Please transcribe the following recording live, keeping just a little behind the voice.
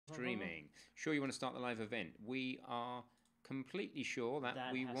streaming. Sure, you want to start the live event? We are completely sure that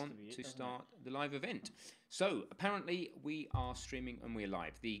we want to start the live event. So apparently we are streaming and we're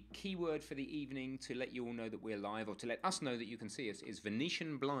live. The keyword for the evening to let you all know that we're live, or to let us know that you can see us, is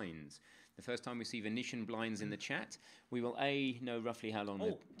Venetian blinds. The first time we see Venetian blinds in the chat, we will know roughly how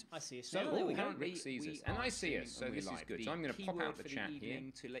long. I see us. So there we go. Rick sees us, and I see us. So this is good. So I'm going to pop out the chat here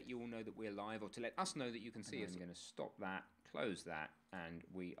to let you all know that we're live, or to let us know that you can see us. I'm going to stop that, close that, and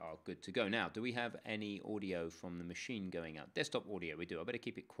we are good to go. Now, do we have any audio from the machine going out? Desktop audio, we do. I better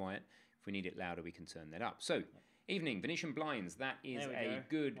keep it quiet. If we need it louder, we can turn that up. So, evening, Venetian blinds. That is a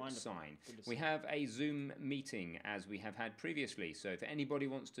good sign. We have a Zoom meeting, as we have had previously. So if anybody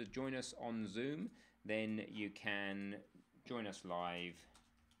wants to join us on Zoom, then you can join us live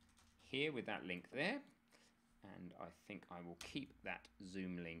here with that link there. And I think I will keep that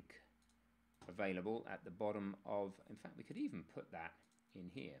Zoom link available at the bottom of... In fact, we could even put that in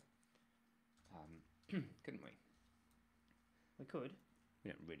here. Couldn't we? We could. We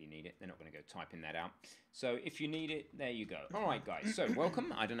don't really need it. They're not going to go typing that out. So if you need it, there you go. All right, guys. So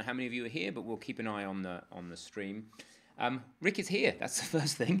welcome. I don't know how many of you are here, but we'll keep an eye on the stream. Rick is here. That's the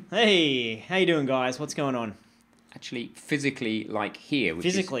first thing. Hey, how you doing, guys? What's going on? Actually, physically, like here.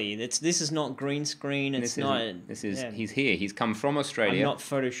 Physically, this is not green screen. It's not. This is. Yeah. He's here. He's come from Australia. I'm not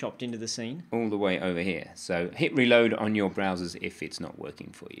photoshopped into the scene. All the way over here. So hit reload on your browsers if it's not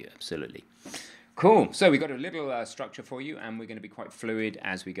working for you. Absolutely. Cool. So we've got a little structure for you, and we're going to be quite fluid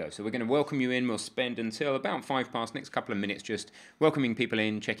as we go. So we're going to welcome you in. We'll spend until about 5 past, next couple of minutes, just welcoming people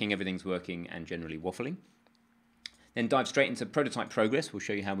in, checking everything's working, and generally waffling. Then dive straight into prototype progress. We'll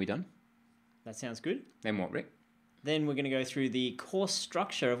show you how we're done. That sounds good. Then what, Rick? Then we're going to go through the course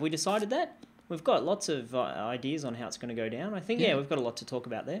structure. Have we decided that? We've got lots of ideas on how it's going to go down. I think, yeah, we've got a lot to talk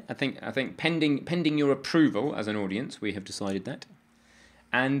about there. I think pending your approval as an audience, we have decided that.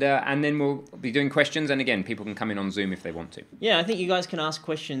 And then we'll be doing questions, and again, people can come in on Zoom if they want to. Yeah, I think you guys can ask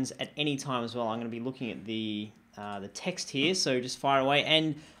questions at any time as well. I'm going to be looking at the text here, so just fire away.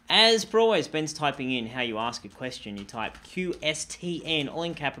 And as per always, Ben's typing in how you ask a question. You type QSTN, all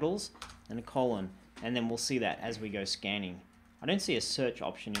in capitals, and a colon, and then we'll see that as we go scanning. I don't see a search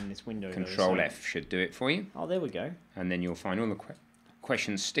option in this window. Control F should do it for you. Oh, there we go. And then you'll find all the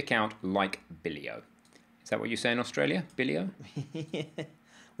questions stick out like Billio. Is that what you say in Australia? Billio? Yeah.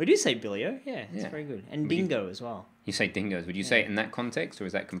 We do say Billio, yeah, it's very good. And dingo as well. You say dingoes. Would you say it in that context, or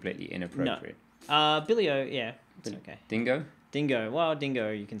is that completely inappropriate? No. Billio, yeah, it's okay. Dingo? Dingo. Well, dingo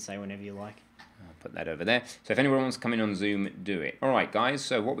you can say whenever you like. I'll put that over there. So if anyone wants to come in on Zoom, do it. All right, guys,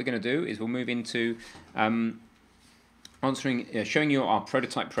 so what we're going to do is we'll move into showing you our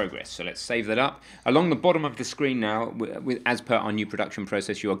prototype progress. So let's save that up. Along the bottom of the screen now, as per our new production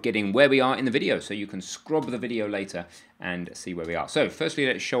process, you are getting where we are in the video, so you can scrub the video later and see where we are. So firstly,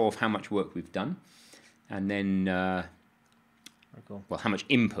 let's show off how much work we've done, and then well, how much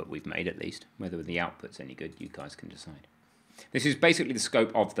input we've made at least. Whether the output's any good, you guys can decide. This is basically the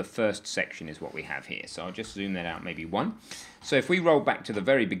scope of the first section is what we have here. So I'll just zoom that out, maybe 1. So if we roll back to the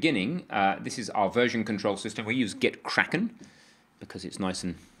very beginning, this is our version control system. We use Get Kraken because it's nice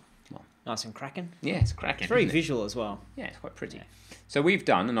and, well... Nice and cracking? Yeah, it's cracking. It's very visual as well. Yeah, it's quite pretty. Yeah. So we've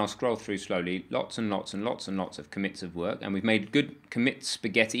done, and I'll scroll through slowly, lots and lots and lots and lots of commits of work. And we've made good commit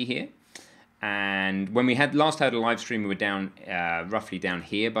spaghetti here. And when we last had a live stream, we were down, roughly down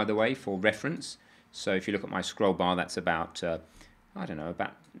here, by the way, for reference. So if you look at my scroll bar, that's about, I don't know,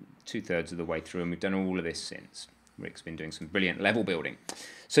 about 2/3 of the way through, and we've done all of this since. Rick's been doing some brilliant level building.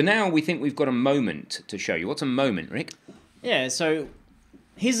 So now we think we've got a moment to show you. What's a moment, Rick? Yeah, so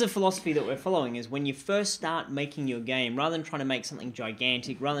here's the philosophy that we're following is when you first start making your game, rather than trying to make something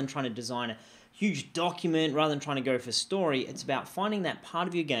gigantic, rather than trying to design a huge document, rather than trying to go for story, it's about finding that part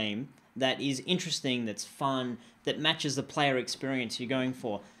of your game that is interesting, that's fun, that matches the player experience you're going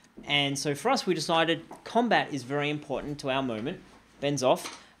for. And so for us, we decided combat is very important to our moment. Ben's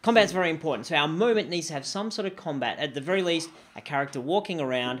off. Combat's very important. So our moment needs to have some sort of combat. At the very least, a character walking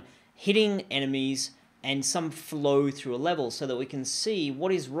around, hitting enemies, and some flow through a level so that we can see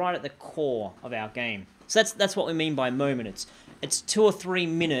what is right at the core of our game. So that's what we mean by moment. It's 2 or 3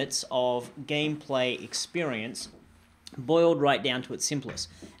 minutes of gameplay experience boiled right down to its simplest.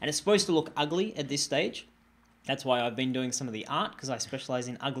 And it's supposed to look ugly at this stage. That's why I've been doing some of the art, because I specialize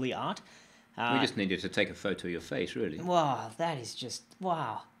in ugly art. We just needed to take a photo of your face, really. Wow, that is just,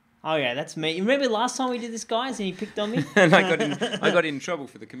 wow. Oh yeah, that's me. You remember last time we did this, guys, and he picked on me? And I got in trouble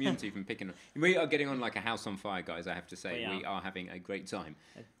for the community from picking on. We are getting on like a house on fire, guys, I have to say. We are having a great time.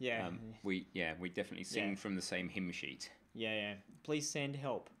 Yeah. We definitely sing from the same hymn sheet. Yeah. Please send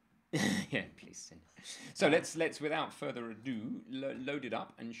help. Yeah, please send. So let's without further ado load it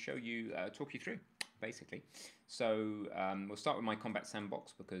up and show you, talk you through, basically. So we'll start with my combat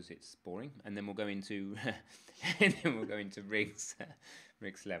sandbox because it's boring, and then we'll go into Rig's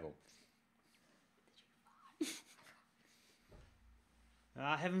level.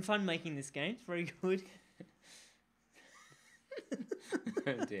 Having fun making this game. It's very good.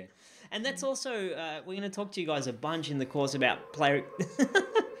 Oh dear. And that's also, we're going to talk to you guys a bunch in the course about player...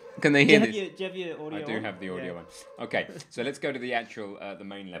 Can they hear do this? you have your audio I do on? have the audio Yeah. on. Okay, so let's go to the actual, the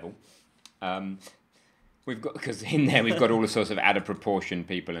main level. We've got, because in there we've got all the sorts of out of proportion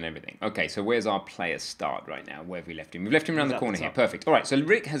people and everything. Okay, so where's our player start right now? Where have we left him? We've left him around the corner here. Perfect. All right, so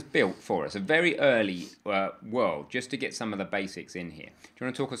Rick has built for us a very early world just to get some of the basics in here. Do you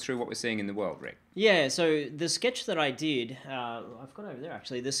want to talk us through what we're seeing in the world, Rick? Yeah, so the sketch that I did, I've got over there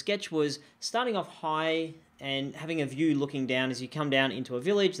actually, the sketch was starting off high and having a view looking down as you come down into a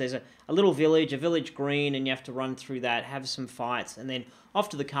village. There's a little village, a village green, and you have to run through that, have some fights, and then off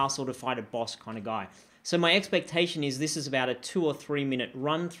to the castle to fight a boss kind of guy. So my expectation is this is about a 2 or 3 minute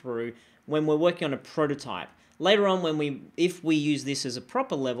run through when we're working on a prototype. Later on, if we use this as a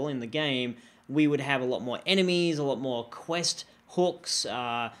proper level in the game, we would have a lot more enemies, a lot more quest hooks,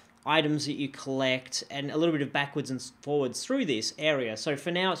 items that you collect, and a little bit of backwards and forwards through this area. So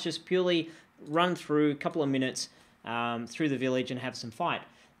for now, it's just purely run through a couple of minutes through the village and have some fight.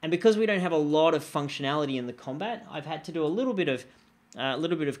 And because we don't have a lot of functionality in the combat, I've had to do a little bit of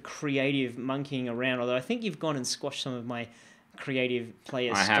creative monkeying around, although I think you've gone and squashed some of my creative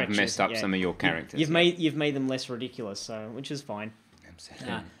players. I have messed up some of your characters. You've made them less ridiculous, so which is fine.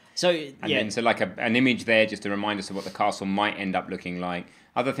 Then like an image there just to remind us of what the castle might end up looking like.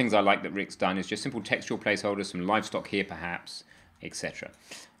 Other things I like that Rick's done is just simple textual placeholders, some livestock here perhaps, etc.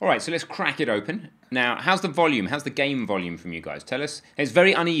 All right, so let's crack it open. Now, how's the volume? How's the game volume from you guys? Tell us. It's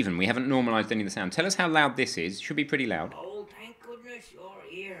very uneven. We haven't normalized any of the sound. Tell us how loud this is. It should be pretty loud. Oh, thank goodness you're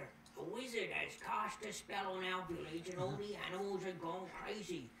here. A wizard has cast a spell on our village and all the animals have gone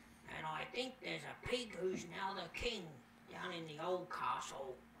crazy. And I think there's a pig who's now the king down in the old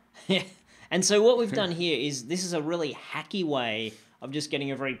castle. Yeah, and so what we've done here is this is a really hacky way of just getting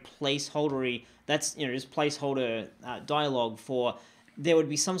a very placeholdery, that's, just placeholder dialogue for, there would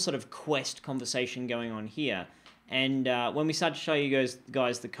be some sort of quest conversation going on here. And when we start to show you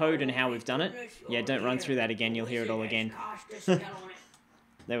guys the code and how we've done it, yeah, don't run through that again, you'll hear it all again.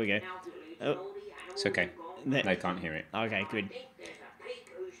 There we go. Oh. It's okay. They can't hear it. Okay, good.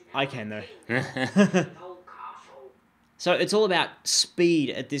 I can though. So it's all about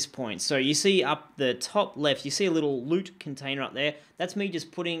speed at this point. So you see up the top left, you see a little loot container up there. That's me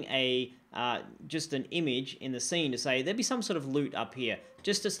just putting just an image in the scene to say there'd be some sort of loot up here,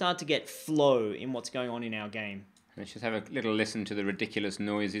 just to start to get flow in what's going on in our game. Let's just have a little listen to the ridiculous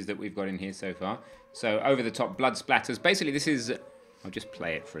noises that we've got in here so far. So over the top, blood splatters. Basically, this is... I'll just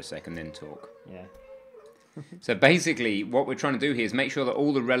play it for a second, then talk. Yeah. So basically, what we're trying to do here is make sure that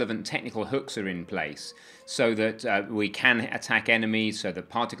all the relevant technical hooks are in place so that we can attack enemies, so that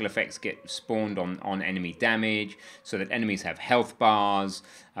particle effects get spawned on enemy damage, so that enemies have health bars,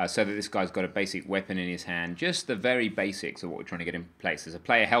 so that this guy's got a basic weapon in his hand. Just the very basics of what we're trying to get in place. There's a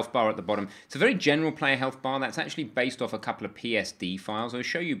player health bar at the bottom. It's a very general player health bar. That's actually based off a couple of PSD files. I'll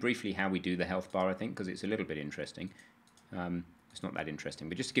show you briefly how we do the health bar, I think, because it's a little bit interesting. It's not that interesting,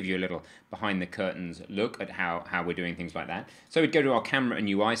 but just to give you a little behind-the-curtains look at how we're doing things like that. So we'd go to our camera and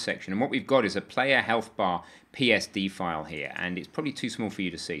UI section, and what we've got is a player health bar PSD file here, and it's probably too small for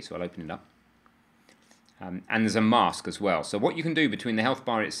you to see, so I'll open it up. And there's a mask as well. So what you can do between the health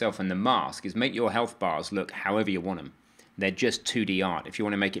bar itself and the mask is make your health bars look however you want them. They're just 2D art. If you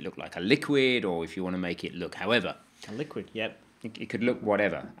want to make it look like a liquid, or if you want to make it look however. A liquid, yep. It could look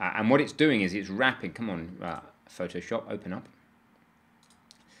whatever. And what it's doing is it's wrapping... Come on, Photoshop, open up.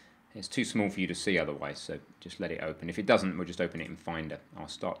 It's too small for you to see otherwise, so just let it open. If it doesn't, we'll just open it in Finder. I'll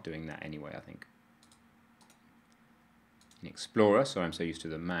start doing that anyway, I think. In Explorer, so I'm so used to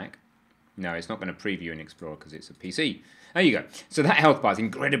the Mac. No, it's not going to preview in Explorer because it's a PC. There you go. So that health bar is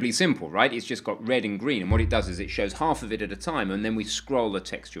incredibly simple, right? It's just got red and green, and what it does is it shows half of it at a time, and then we scroll the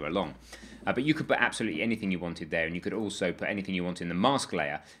texture along. But you could put absolutely anything you wanted there, and you could also put anything you want in the mask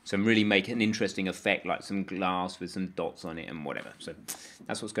layer, so really make an interesting effect, like some glass with some dots on it and whatever. So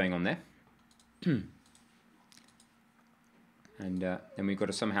that's what's going on there. And then we've got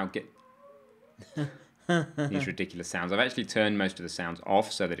to somehow get these ridiculous sounds. I've actually turned most of the sounds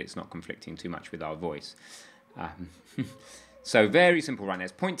off so that it's not conflicting too much with our voice. So very simple right now.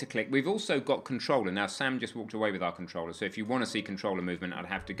 It's point to click. We've also got controller. Now Sam just walked away with our controller. So if you want to see controller movement, I'd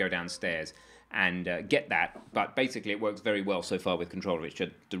have to go downstairs and get that. But basically it works very well so far with controller. It's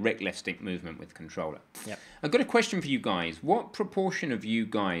just direct left stick movement with controller. Yep. I've got a question for you guys. What proportion of you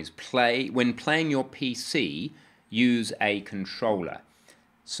guys when playing your PC, use a controller?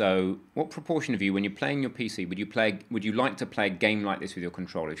 So what proportion of you, when you're playing your PC, would you like to play a game like this with your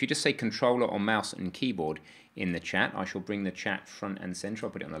controller? If you just say controller or mouse and keyboard in the chat, I shall bring the chat front and center.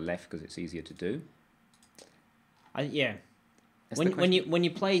 I'll put it on the left because it's easier to do. Yeah. When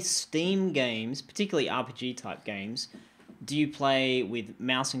you play Steam games, particularly RPG type games, do you play with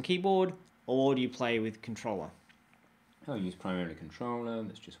mouse and keyboard or do you play with controller? I'll use primarily controller.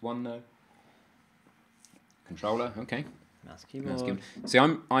 That's just one though. Controller, okay. Mouse keyboard. See,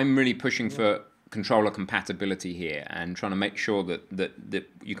 I'm really pushing for controller compatibility here and trying to make sure that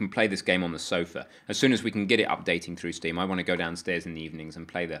you can play this game on the sofa. As soon as we can get it updating through Steam, I want to go downstairs in the evenings and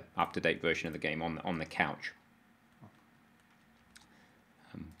play the up-to-date version of the game on the couch.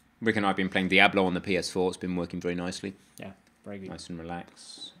 Rick and I have been playing Diablo on the PS4. It's been working very nicely. Yeah, very good. Nice and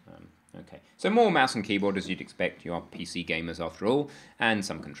relaxed. Okay, so more mouse and keyboard as you'd expect. You are PC gamers after all, and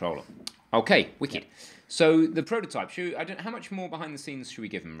some controller. Okay, wicked. Yep. So the prototype. How much more behind the scenes should we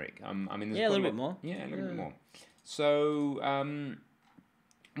give them, Rick? I mean, a little bit more. Yeah, a little bit more. So,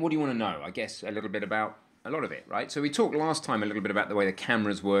 what do you want to know? I guess a little bit about a lot of it, right? So we talked last time a little bit about the way the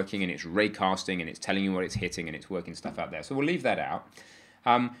camera's working, and it's raycasting, and it's telling you what it's hitting, and it's working stuff out there. So we'll leave that out.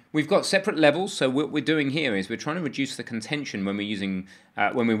 We've got separate levels, so what we're doing here is we're trying to reduce the contention when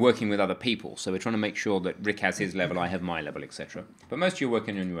we're working with other people. So we're trying to make sure that Rick has his level, I have my level, etc. But most of you are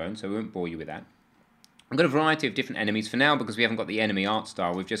working on your own, so we won't bore you with that. I've got a variety of different enemies for now because we haven't got the enemy art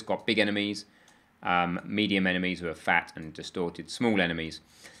style. We've just got big enemies, medium enemies who are fat and distorted, small enemies,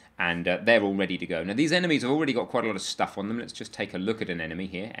 and they're all ready to go. Now these enemies have already got quite a lot of stuff on them. Let's just take a look at an enemy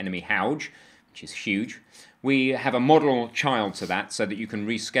here, enemy Houge, which is huge. We have a model child to that so that you can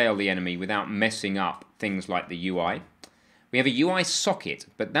rescale the enemy without messing up things like the UI. We have a UI socket,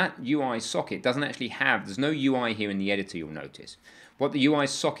 but that UI socket doesn't actually have, there's no UI here in the editor, you'll notice. What the UI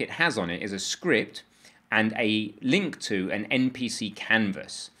socket has on it is a script and a link to an NPC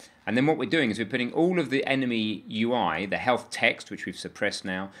canvas. And then what we're doing is we're putting all of the enemy UI, the health text, which we've suppressed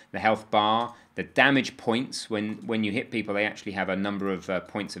now, the health bar, the damage points. When you hit people, they actually have a number of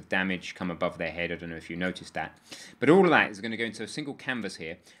points of damage come above their head. I don't know if you noticed that. But all of that is going to go into a single canvas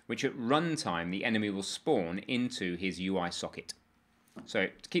here, which at runtime, the enemy will spawn into his UI socket. So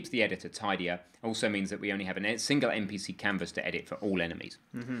it keeps the editor tidier. Also means that we only have a single NPC canvas to edit for all enemies.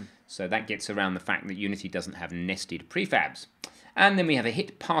 Mm-hmm. So that gets around the fact that Unity doesn't have nested prefabs. And then we have a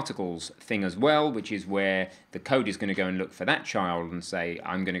hit particles thing as well, which is where the code is going to go and look for that child and say,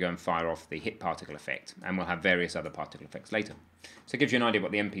 I'm going to go and fire off the hit particle effect. And we'll have various other particle effects later. So it gives you an idea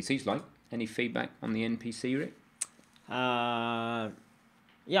what the NPC's like. Any feedback on the NPC, Rick?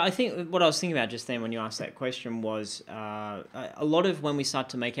 Yeah, I think what I was thinking about just then when you asked that question was a lot of when we start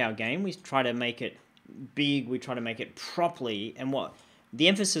to make our game, we try to make it big, we try to make it properly. And what the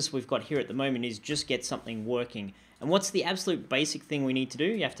emphasis we've got here at the moment is just get something working. And what's the absolute basic thing we need to do?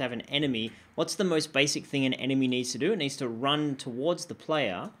 You have to have an enemy. What's the most basic thing an enemy needs to do? It needs to run towards the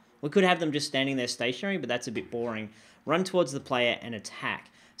player. We could have them just standing there stationary, but that's a bit boring. Run towards the player and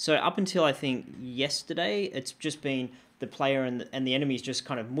attack. So up until I think yesterday, it's just been the player and the enemies just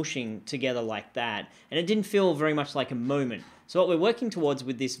kind of mushing together like that. And it didn't feel very much like a moment. So what we're working towards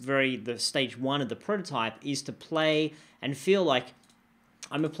with this the stage 1 of the prototype is to play and feel like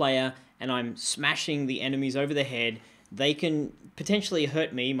I'm a player and I'm smashing the enemies over the head. They can potentially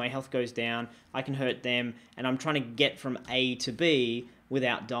hurt me, my health goes down, I can hurt them, and I'm trying to get from A to B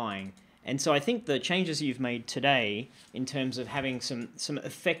without dying. And so I think the changes you've made today in terms of having some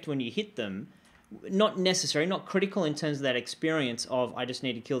effect when you hit them, not necessary, not critical in terms of that experience of I just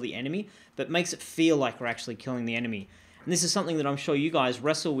need to kill the enemy, but makes it feel like we're actually killing the enemy. And this is something that I'm sure you guys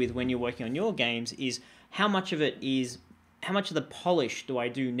wrestle with when you're working on your games, is how much of the polish do I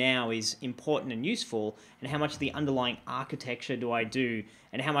do now is important and useful, and how much of the underlying architecture do I do,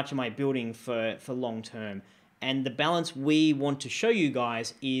 and how much am I building for long term. And the balance we want to show you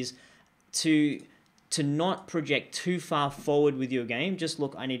guys is to not project too far forward with your game. Just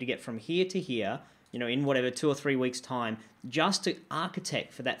look, I need to get from here to here, in whatever 2 or 3 weeks time, just to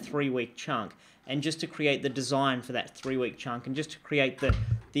architect for that 3-week chunk, and just to create the design for that 3-week chunk, and just to create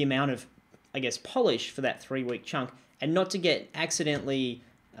the amount of, I guess, polish for that 3-week chunk, and not to get accidentally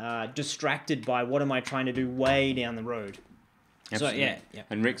distracted by what am I trying to do way down the road. Absolutely. So, yeah.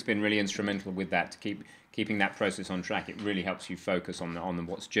 And Rick's been really instrumental with that to keeping that process on track, it really helps you focus on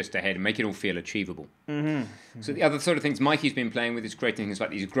what's just ahead and make it all feel achievable. So the other sort of things Mikey's been playing with is creating things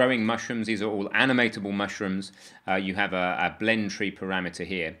like these growing mushrooms. These are all animatable mushrooms. You have a blend tree parameter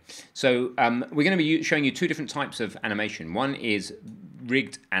here. So we're going to be showing you two different types of animation. One is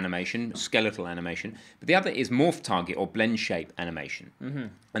rigged animation, skeletal animation, but the other is morph target or blend shape animation.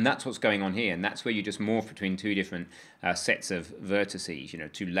 And that's what's going on here, and that's where you just morph between two different sets of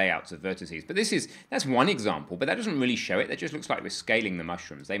vertices, two layouts of vertices. But that's one example, but that doesn't really show it. That just looks like we're scaling the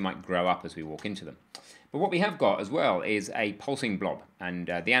mushrooms. They might grow up as we walk into them. But what we have got as well is a pulsing blob, and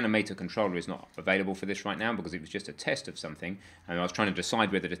the animator controller is not available for this right now because it was just a test of something, and I was trying to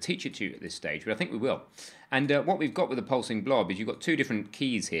decide whether to teach it to you at this stage, but I think we will. And what we've got with the pulsing blob is you've got two different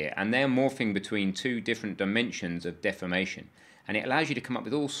keys here, and they're morphing between two different dimensions of deformation, and it allows you to come up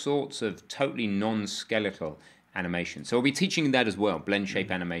with all sorts of totally non-skeletal animation. So we'll be teaching that as well, blend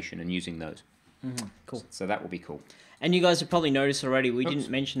shape animation, and using those. Cool. So that will be cool. And you guys have probably noticed already, we didn't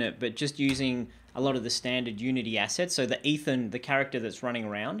mention it, but just using a lot of the standard Unity assets, so the Ethan, the character that's running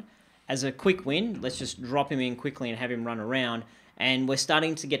around, as a quick win, let's just drop him in quickly and have him run around. And we're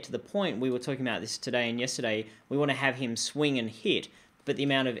starting to get to the point, we were talking about this today and yesterday, we want to have him swing and hit, but the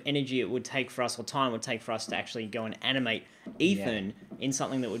amount of energy it would take for us, or time it would take for us to actually go and animate Ethan in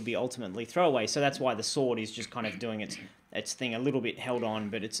something that would be ultimately throwaway. So that's why the sword is just kind of doing its thing a little bit held on,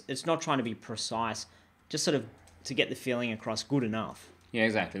 but it's not trying to be precise, just sort of to get the feeling across good enough. Yeah,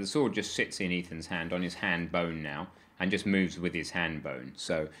 exactly. The sword just sits in Ethan's hand, on his hand bone now, and just moves with his hand bone.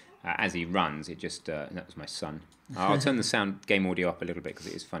 So as he runs, it just... that was my son. I'll turn the sound game audio up a little bit because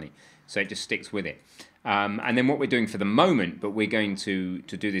it is funny. So it just sticks with it. And then what we're doing for the moment, but we're going to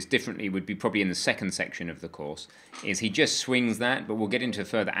do this differently, would be probably in the second section of the course, is he just swings that, but we'll get into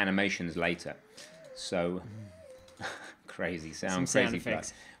further animations later. So... crazy sound, crazy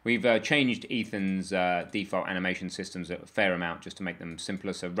effects. We've changed Ethan's default animation systems a fair amount just to make them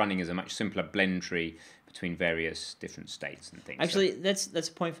simpler. So running is a much simpler blend tree between various different states and things. Actually, that's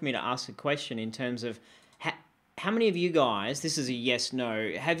a point for me to ask a question in terms of how many of you guys, this is a yes,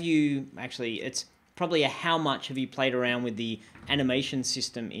 no, have you, actually, it's probably a how much have you played around with the animation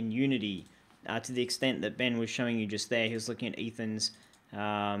system in Unity to the extent that Ben was showing you just there. He was looking at Ethan's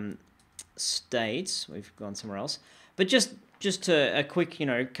states. We've gone somewhere else. But just a quick,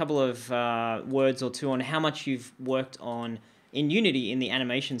 couple of words or two on how much you've worked on in Unity in the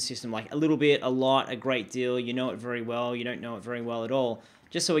animation system, like a little bit, a lot, a great deal, you know it very well, you don't know it very well at all,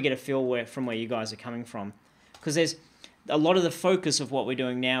 just so we get a feel from where you guys are coming from. Because there's a lot of the focus of what we're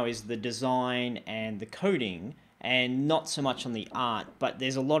doing now is the design and the coding, and not so much on the art, but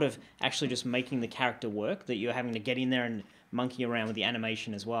there's a lot of actually just making the character work that you're having to get in there and monkey around with the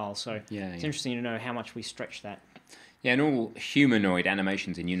animation as well. So it's interesting to know how much we stretch that. Yeah, and all humanoid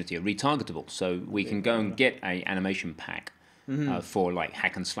animations in Unity are retargetable, so we can go and get an animation pack for like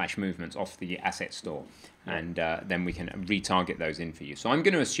hack and slash movements off the asset store, and then we can retarget those in for you. So I'm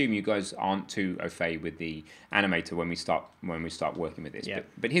going to assume you guys aren't too au fait with the animator when we start working with this.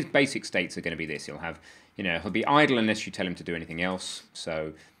 But his basic states are going to be this: he'll have, he'll be idle unless you tell him to do anything else.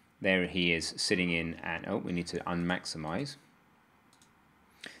 So there he is sitting in, and we need to unmaximize.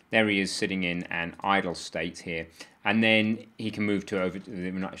 There he is sitting in an idle state here. And then he can move to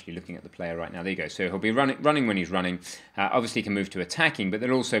we're not actually looking at the player right now. There you go. So he'll be running when he's running. Obviously, he can move to attacking, but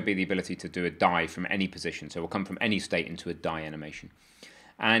there'll also be the ability to do a die from any position. So we'll come from any state into a die animation.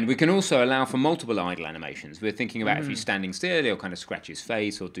 And we can also allow for multiple idle animations. We're thinking about if he's standing still, he'll kind of scratch his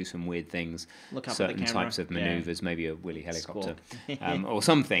face or do some weird things. Look up certain at the camera. types of maneuvers, maybe a Willy helicopter or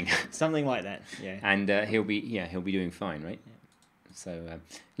something. Something like that, yeah. And he'll be doing fine, right? Yeah. So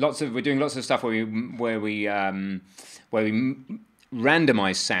we're doing lots of stuff where we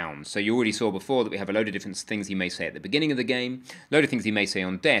randomize sounds. So you already saw before that we have a load of different things he may say at the beginning of the game, a load of things he may say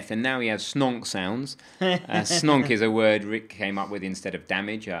on death, and now he has snonk sounds. Snonk is a word Rick came up with instead of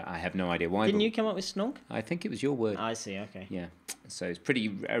damage. I have no idea why. Didn't you come up with snonk? I think it was your word. I see, okay. Yeah, so it's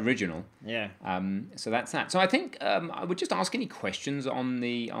pretty original. Yeah. So that's that. So I think I would just ask any questions on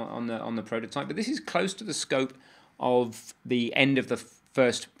the prototype, but this is close to the scope of the end of the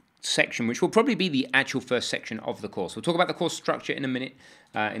first section, which will probably be the actual first section of the course. We'll talk about the course structure in a minute.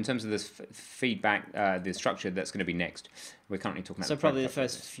 In terms of this feedback, the structure that's going to be next. We're currently talking about. So probably the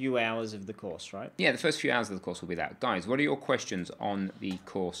first few hours of the course, right? Yeah, the first few hours of the course will be that. Guys, what are your questions on the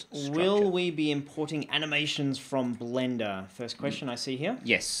course structure? Will we be importing animations from Blender? First question I see here.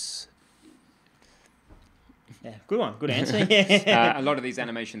 Yes. Yeah, good one. Good answer. Yeah. A lot of these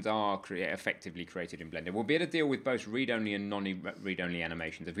animations are effectively created in Blender. We'll be able to deal with both read-only and non-read-only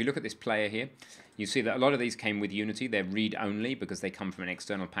animations. If we look at this player here, you see that a lot of these came with Unity. They're read-only because they come from an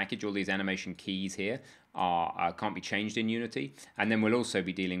external package. All these animation keys here can't be changed in Unity. And then we'll also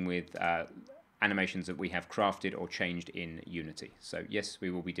be dealing with animations that we have crafted or changed in Unity. So yes,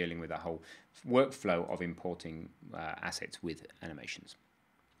 we will be dealing with a whole workflow of importing assets with animations.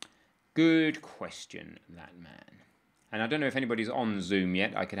 Good question, that man. And I don't know if anybody's on Zoom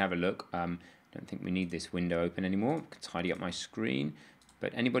yet. I could have a look. Don't think we need this window open anymore. I could tidy up my screen.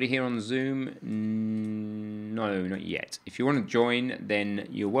 But anybody here on Zoom? No, not yet. If you want to join, then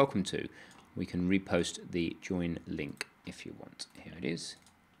you're welcome to. We can repost the join link if you want. Here it is.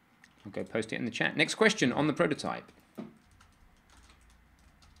 I'll go post it in the chat. Next question on the prototype.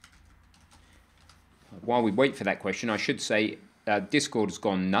 While we wait for that question, I should say Discord's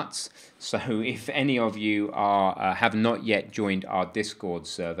gone nuts. So if any of you have not yet joined our Discord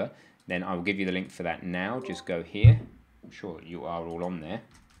server, then I will give you the link for that now. Just go here. I'm sure you are all on there.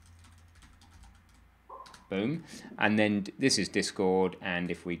 Boom. And then this is Discord.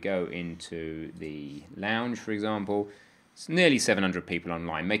 And if we go into the lounge, for example, it's nearly 700 people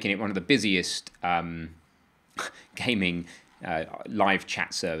online, making it one of the busiest gaming live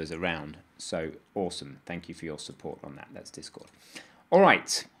chat servers around. So awesome. Thank you for your support on that. That's Discord. All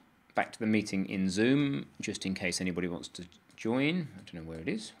right. Back to the meeting in Zoom, just in case anybody wants to join. I don't know where it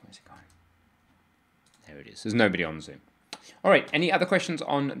is. Where's it gone? There it is. There's nobody on Zoom. All right. Any other questions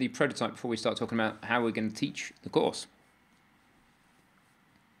on the prototype before we start talking about how we're going to teach the course?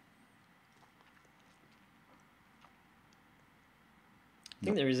 I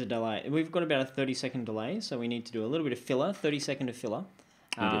think there is a delay. We've got about a 30-second delay, so we need to do a little bit of filler, 30-second of filler.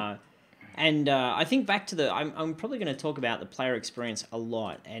 And I think back to I'm probably going to talk about the player experience a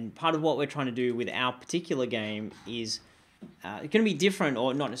lot. And part of what we're trying to do with our particular game is going to be different,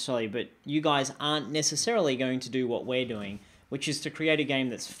 or not necessarily, but you guys aren't necessarily going to do what we're doing, which is to create a game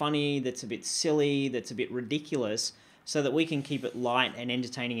that's funny, that's a bit silly, that's a bit ridiculous, so that we can keep it light and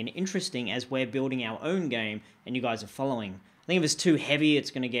entertaining and interesting as we're building our own game and you guys are following. I think if it's too heavy,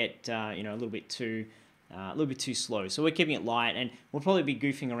 it's going to get a little bit too slow. So we're keeping it light, and we'll probably be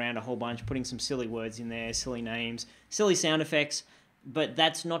goofing around a whole bunch, putting some silly words in there, silly names, silly sound effects. But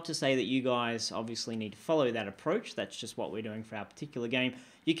that's not to say that you guys obviously need to follow that approach. That's just what we're doing for our particular game.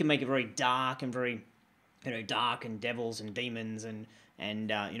 You can make it very dark and very, dark and devils and demons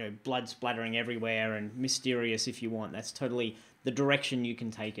and blood splattering everywhere and mysterious if you want. That's totally the direction you can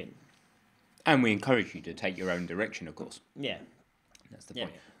take it. And we encourage you to take your own direction, of course. Yeah. That's the point.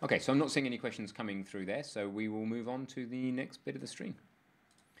 Yeah. Okay, so I'm not seeing any questions coming through there, so we will move on to the next bit of the stream,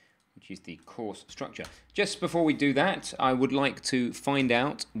 which is the course structure. Just before we do that, I would like to find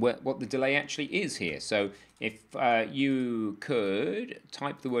out what the delay actually is here. So if you could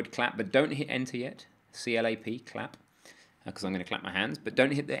type the word clap, but don't hit enter yet, C-L-A-P, clap, because I'm going to clap my hands, but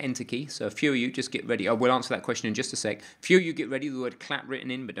don't hit the enter key. So a few of you just get ready. I will answer that question in just a sec. A few of you get ready, the word clap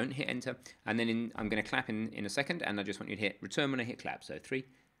written in, but don't hit enter. And then I'm going to clap in a second, and I just want you to hit return when I hit clap. So 3,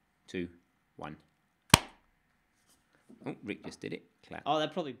 2, 1. Oh, Rick just did it. Clap. Oh,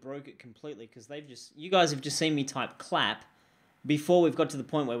 that probably broke it completely, because you guys have just seen me type clap before we've got to the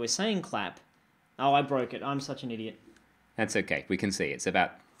point where we're saying clap. Oh, I broke it. I'm such an idiot. That's okay. We can see it's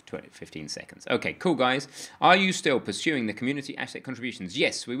about 15 seconds. Okay, cool, guys. Are you still pursuing the community asset contributions?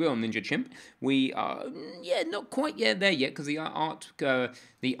 Yes, we will, Ninja Chimp. We are, not quite there yet, because the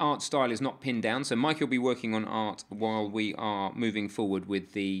art style is not pinned down. So Mike will be working on art while we are moving forward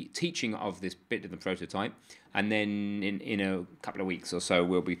with the teaching of this bit of the prototype. And then in a couple of weeks or so,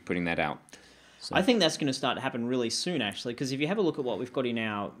 we'll be putting that out. So I think that's going to start to happen really soon, actually, because if you have a look at what we've got in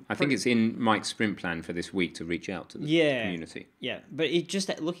our... I think it's in Mike's sprint plan for this week to reach out to the community. Yeah, but just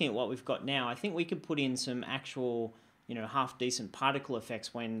looking at what we've got now, I think we could put in some actual, half-decent particle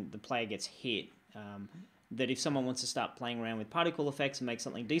effects when the player gets hit. That if someone wants to start playing around with particle effects and make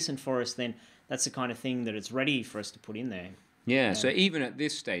something decent for us, then that's the kind of thing that it's ready for us to put in there. Yeah, so even at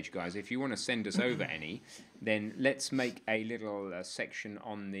this stage, guys, if you want to send us over any, then let's make a little section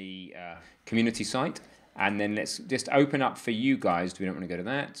on the community site, and then let's just open up for you guys, we don't want to go to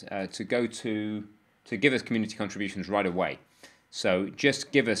that, to give us community contributions right away. So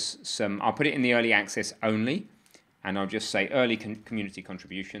just give us some, I'll put it in the early access only, and I'll just say early community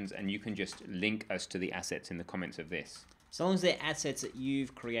contributions, and you can just link us to the assets in the comments of this. So long as they're assets that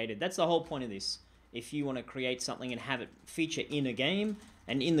you've created. That's the whole point of this. If you want to create something and have it feature in a game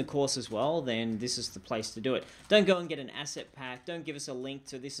and in the course as well, then this is the place to do it. Don't go and get an asset pack. Don't give us a link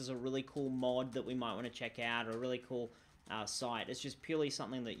to this is a really cool mod that we might want to check out, or a really cool site. It's just purely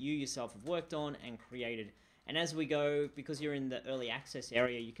something that you yourself have worked on and created. And as we go, because you're in the early access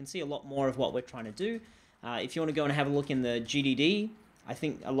area, you can see a lot more of what we're trying to do. If you want to go and have a look in the GDD, I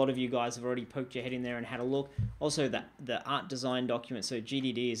think a lot of you guys have already poked your head in there and had a look. Also, the art design document. So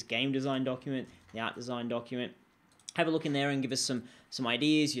GDD is game design document, the art design document. Have a look in there and give us some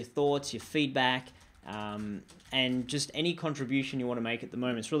ideas, your thoughts, your feedback, and just any contribution you want to make at the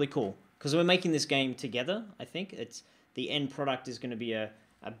moment. It's really cool because we're making this game together. I think the end product is going to be a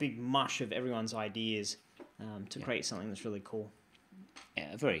big mush of everyone's ideas to create something that's really cool.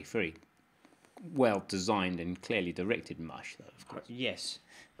 Yeah, very, very well designed and clearly directed mush, though, of course. Yes.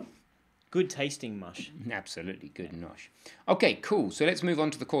 Good tasting mush. Absolutely good mush. Okay, cool. So let's move on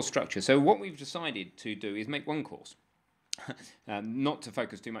to the course structure. So what we've decided to do is make one course. Not to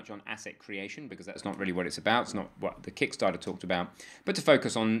focus too much on asset creation, because that's not really what it's about. It's not what the Kickstarter talked about, but to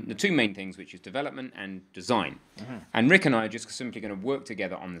focus on the two main things, which is development and design. And Rick and I are just simply going to work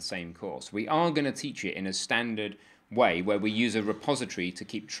together on the same course. We are going to teach it in a standard way where we use a repository to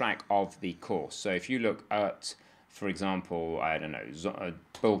keep track of the course. So if you look at, for example, I don't know, a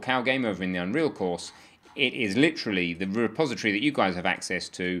Bull Cow game over in the Unreal course, it is literally the repository that you guys have access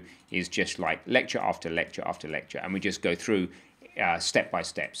to is just like lecture after lecture after lecture, and we just go through step by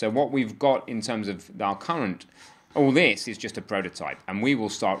step. So what we've got in terms of our current, all this is just a prototype, and we will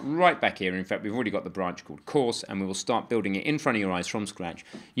start right back here. In fact, we've already got the branch called course, and we will start building it in front of your eyes from scratch.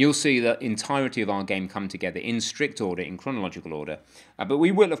 You'll see the entirety of our game come together in strict order, in chronological order. But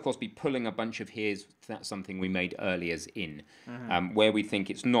we will, of course, be pulling a bunch of here's that's something we made earlier in, where we think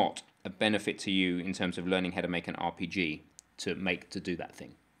it's not a benefit to you in terms of learning how to make an RPG to do that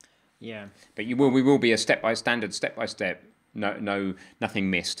thing. Yeah. But we will be a step by step, nothing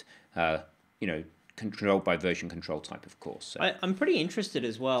missed. Controlled by version control type of course. So. I'm pretty interested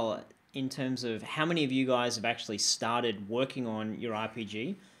as well in terms of how many of you guys have actually started working on your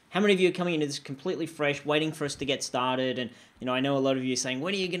RPG. How many of you are coming into this completely fresh, waiting for us to get started? And I know a lot of you are saying,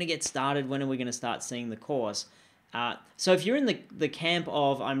 when are you going to get started? When are we going to start seeing the course? So if you're in the camp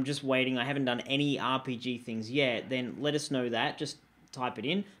of, I'm just waiting, I haven't done any RPG things yet, then let us know that. Just type it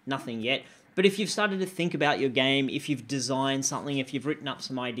in. Nothing yet. But if you've started to think about your game, if you've designed something, if you've written up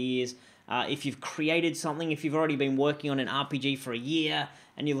some ideas, if you've created something, if you've already been working on an RPG for a year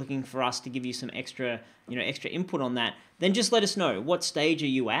and you're looking for us to give you some extra input on that, then just let us know. What stage are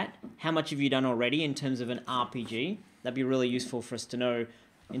you at? How much have you done already in terms of an RPG? That'd be really useful for us to know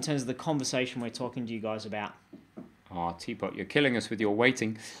in terms of the conversation we're talking to you guys about. Oh, Teapot, you're killing us with your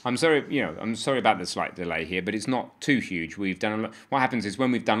waiting. I'm sorry, I'm sorry about the slight delay here, but it's not too huge. We've done a lot. What happens is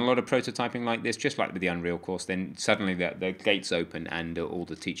when we've done a lot of prototyping like this, just like with the Unreal course, then suddenly the gates open and all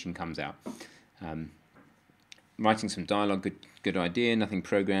the teaching comes out. Writing some dialogue, good idea. Nothing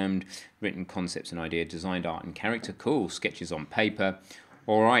programmed. Written concepts and idea. Designed art and character. Cool. Sketches on paper.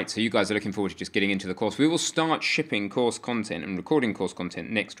 All right, so you guys are looking forward to just getting into the course. We will start shipping course content and recording course content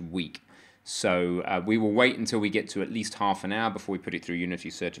next week. So we will wait until we get to at least half an hour before we put it through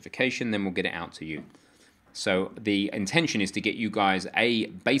Unity certification, then we'll get it out to you. So the intention is to get you guys a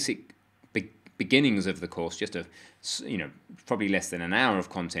basic beginnings of the course, just probably less than an hour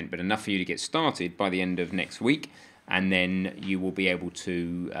of content, but enough for you to get started by the end of next week, and then you will be able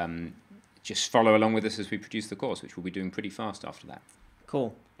to just follow along with us as we produce the course, which we'll be doing pretty fast after that.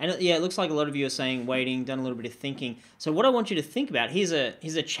 Cool. And yeah, it looks like a lot of you are saying waiting, done a little bit of thinking. So what I want you to think about, here's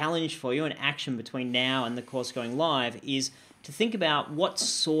a challenge for you, an action between now and the course going live, is to think about what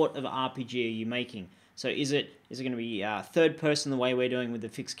sort of RPG are you making. So is it going to be third person the way we're doing with the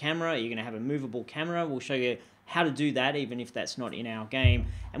fixed camera? Are you going to have a movable camera? We'll show you how to do that, even if that's not in our game.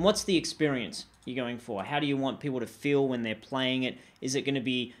 And what's the experience you're going for? How do you want people to feel when they're playing it? Is it going to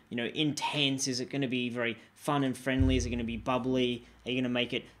be, intense? Is it going to be very fun and friendly? Is it going to be bubbly? Are you going to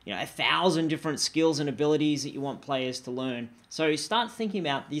make it, 1,000 different skills and abilities that you want players to learn? So start thinking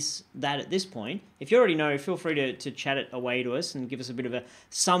about that at this point. If you already know, feel free to chat it away to us and give us a bit of a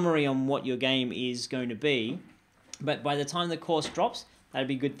summary on what your game is going to be. But by the time the course drops, that'd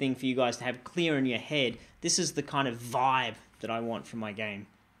be a good thing for you guys to have clear in your head. This is the kind of vibe that I want from my game.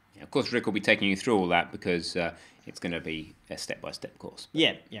 Yeah, of course, Rick will be taking you through all that because it's going to be a step-by-step course.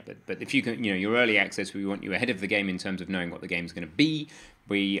 Yeah. But if you can, your early access, we want you ahead of the game in terms of knowing what the game's going to be.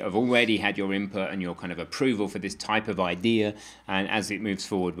 We have already had your input and your kind of approval for this type of idea, and as it moves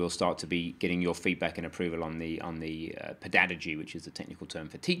forward, we'll start to be getting your feedback and approval on the pedagogy, which is the technical term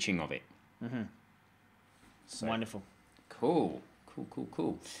for teaching of it. Mm-hmm. So, wonderful. Cool.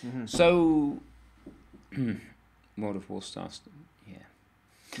 Mm-hmm. So, World of Warcraft.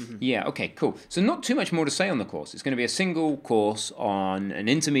 Mm-hmm. Yeah, okay, cool. So not too much more to say on the course. It's going to be a single course on an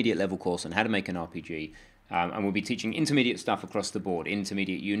intermediate level course on how to make an RPG. And we'll be teaching intermediate stuff across the board.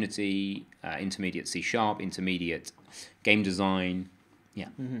 Intermediate Unity, intermediate C#, intermediate game design,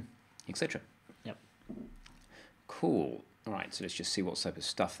 etc. Yep. Cool. All right, so let's just see what type of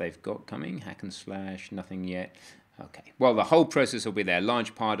stuff they've got coming. Hack and slash, nothing yet. Okay. Well, the whole process will be there. A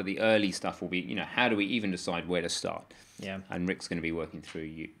large part of the early stuff will be, how do we even decide where to start? Yeah. And Rick's going to be working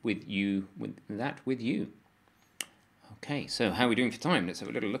through with you. Okay, so how are we doing for time? Let's have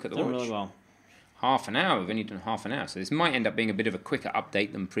a little look at the watch. Really well. Half an hour. We've only done half an hour. So this might end up being a bit of a quicker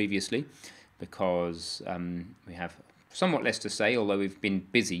update than previously because we have somewhat less to say, although we've been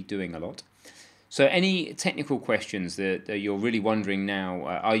busy doing a lot. So any technical questions that you're really wondering now,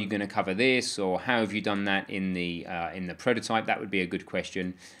 are you going to cover this or how have you done that in the prototype? That would be a good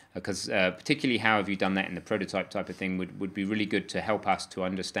question because particularly how have you done that in the prototype type of thing would be really good to help us to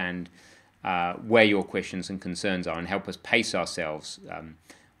understand where your questions and concerns are and help us pace ourselves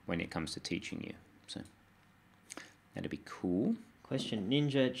when it comes to teaching you. So that'd be cool. Question.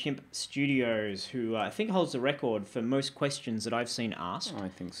 Ninja Chimp Studios, who I think holds the record for most questions that I've seen asked. I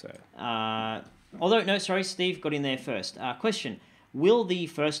think so. Although, no, sorry, Steve got in there first. Question. Will the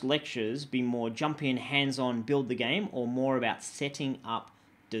first lectures be more jump in, hands-on, build the game, or more about setting up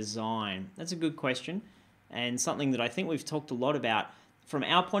design? That's a good question, and something that I think we've talked a lot about. From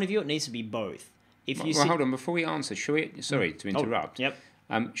our point of view, it needs to be both. Hold on, before we answer, should we... Sorry to interrupt. Yep.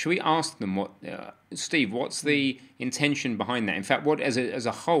 Should we ask them what... Steve, what's the intention behind that? In fact, what as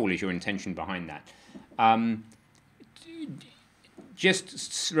a whole is your intention behind that?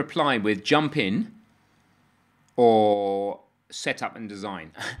 Just reply with jump in or set up and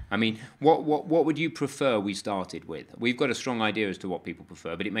design. I mean, what would you prefer we started with? We've got a strong idea as to what people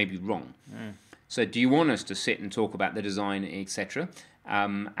prefer, but it may be wrong. So do you want us to sit and talk about the design, etc.,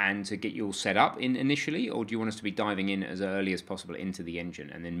 and to get you all set up initially, or do you want us to be diving in as early as possible into the engine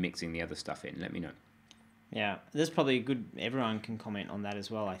and then mixing the other stuff in? Let me know. Yeah, there's probably a good... Everyone can comment on that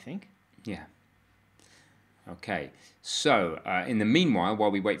as well, I think. Yeah. Okay, so in the meanwhile, while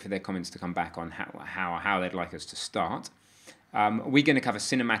we wait for their comments to come back on how they'd like us to start, we're going to cover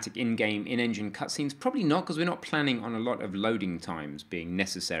cinematic in-game, in-engine cutscenes. Probably not, because we're not planning on a lot of loading times being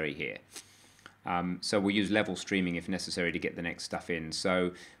necessary here. So we'll use level streaming if necessary to get the next stuff in.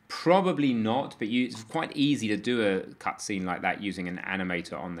 So probably not, but it's quite easy to do a cutscene like that using an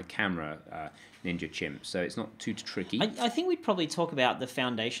animator on the camera, Ninja Chimp. So it's not too tricky. I think we'd probably talk about the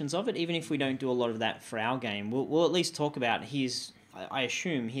foundations of it, even if we don't do a lot of that for our game. We'll at least talk about I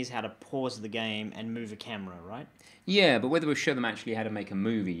assume here's how to pause the game and move a camera, right? Yeah, but whether we'll show them actually how to make a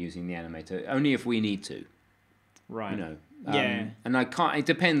movie using the animator, only if we need to. Right. Yeah. And it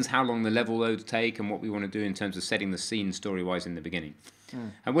depends how long the level loads take and what we want to do in terms of setting the scene story-wise in the beginning.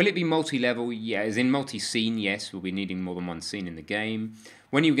 And will it be multi-level? Yeah, as in multi-scene, yes. We'll be needing more than one scene in the game.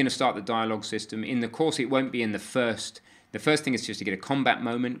 When are you going to start the dialogue system? In the course, it won't be in the first. The first thing is just to get a combat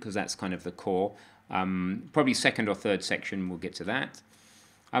moment, because that's kind of the core. Probably second or third section, we'll get to that.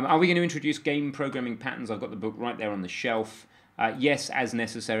 Are we going to introduce game programming patterns? I've got the book right there on the shelf. Yes, as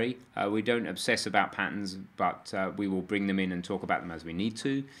necessary. We don't obsess about patterns, but we will bring them in and talk about them as we need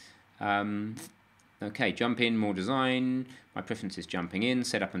to. Okay, jump in, more design. My preference is jumping in,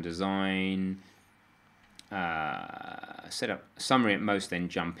 set up and design. Set up summary at most, then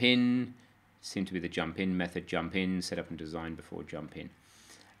jump in. Seem to be the jump in method, jump in, set up and design before jump in.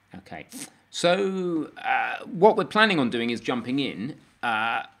 Okay, so what we're planning on doing is jumping in,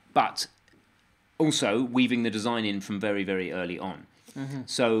 but also weaving the design in from very, very early on.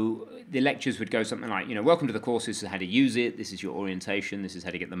 So the lectures would go something like, welcome to the course, this is how to use it, this is your orientation, this is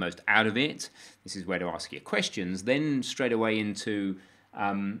how to get the most out of it, this is where to ask your questions, then straight away into,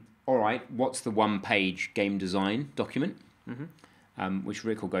 all right, what's the one-page game design document, which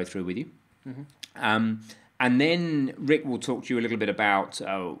Rick will go through with you. And then Rick will talk to you a little bit about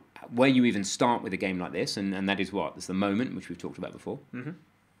where you even start with a game like this, and that is what? There's the moment, which we've talked about before.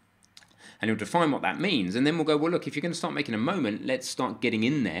 And he'll define what that means, and then we'll go, well, look, if you're going to start making a moment, let's start getting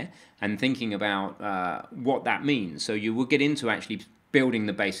in there and thinking about what that means. So you will get into actually building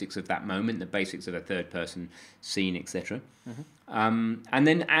the basics of that moment, the basics of a third-person scene, etc. And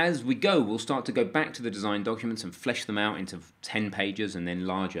then as we go, we'll start to go back to the design documents and flesh them out into 10 pages and then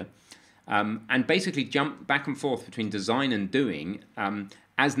larger. And basically jump back and forth between design and doing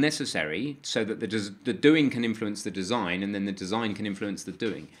as necessary, so that the doing can influence the design, and then the design can influence the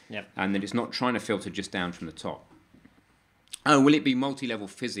doing. And that it's not trying to filter just down from the top. Oh, will it be multi-level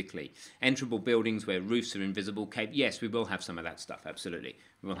physically? Enterable buildings where roofs are invisible. Yes, we will have some of that stuff, absolutely.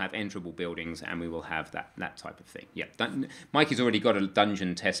 We will have enterable buildings, and we will have that type of thing. Yeah, Mikey's already got a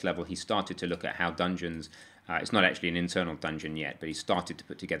dungeon test level. He started to look at how dungeons It's not actually an internal dungeon yet, but he started to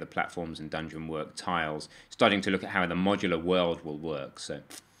put together platforms and dungeon work tiles, starting to look at how the modular world will work. So,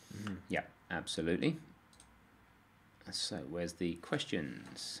 yeah, absolutely. So, where's the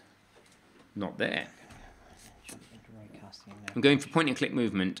questions? Not there. I'm going for point and click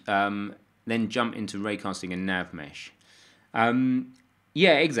movement, then jump into raycasting and nav mesh.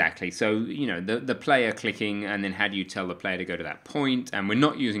 Yeah, exactly. So, you know, the player clicking, and then how do you tell the player to go to that point? And we're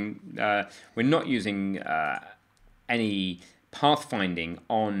not using any pathfinding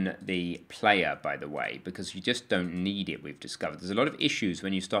on the player, by the way, because you just don't need it, we've discovered. There's a lot of issues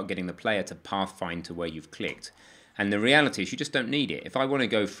when you start getting the player to pathfind to where you've clicked. And the reality is you just don't need it. If I want to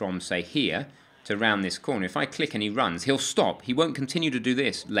go from, say, here to round this corner, if I click and he runs, he'll stop. He won't continue to do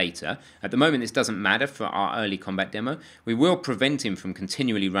this later. At the moment, this doesn't matter for our early combat demo. We will prevent him from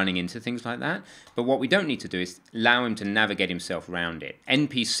continually running into things like that. But what we don't need to do is allow him to navigate himself around it.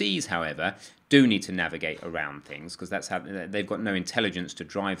 NPCs, however, do need to navigate around things because that's how they've got no intelligence to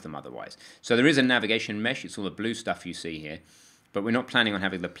drive them otherwise. So there is a navigation mesh. It's all the blue stuff you see here. But we're not planning on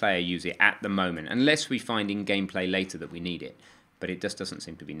having the player use it at the moment, unless we find in gameplay later that we need it. But it just doesn't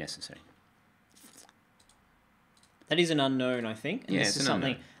seem to be necessary. That is an unknown, I think. And Yeah, this is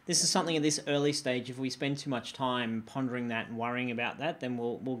something. This is something at this early stage. If we spend too much time pondering that and worrying about that, then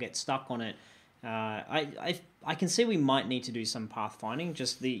we'll get stuck on it. I can see we might need to do some pathfinding.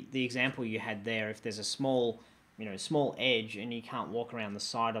 Just the example you had there. If there's a small edge and you can't walk around the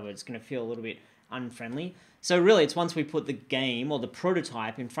side of it, it's going to feel a little bit unfriendly. So really, it's once we put the game or the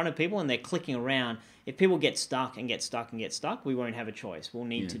prototype in front of people and they're clicking around. If people get stuck and get stuck and get stuck, we won't have a choice. We'll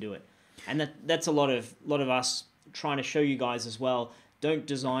need to do it, and that's a lot of us trying to show you guys as well. Don't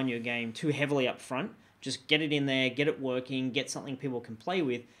design your game too heavily up front. Just get it in there, get it working, get something people can play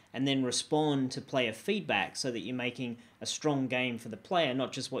with, and then respond to player feedback so that you're making a strong game for the player,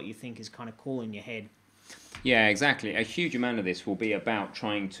 not just what you think is kind of cool in your head. Yeah, exactly. A huge amount of this will be about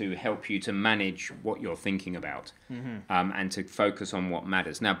trying to help you to manage what you're thinking about and to focus on what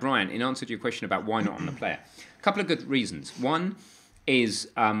matters. Now, Brian, in answer to your question about why not on the player, a couple of good reasons. One is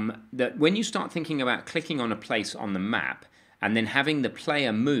that when you start thinking about clicking on a place on the map and then having the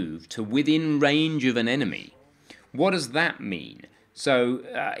player move to within range of an enemy, what does that mean? So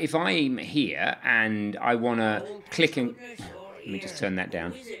if I'm here and I want to click and... Let me just turn that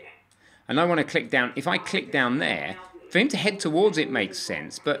down. And I want to click down. If I click down there, for him to head towards it makes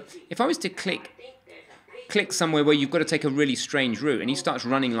sense. But if I was to click somewhere where you've got to take a really strange route and he starts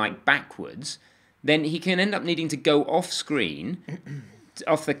running like backwards, then he can end up needing to go off screen,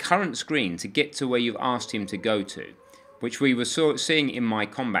 off the current screen, to get to where you've asked him to go to, which we were seeing in my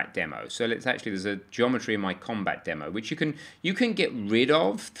combat demo. So there's a geometry in my combat demo, which you can get rid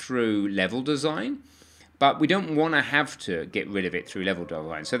of through level design, but we don't want to have to get rid of it through level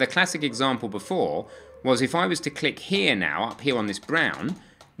design. So the classic example before was if I was to click here now, up here on this brown,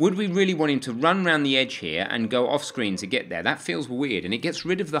 would we really want him to run around the edge here and go off screen to get there? That feels weird, and it gets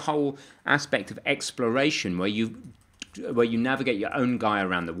rid of the whole aspect of exploration where you navigate your own guy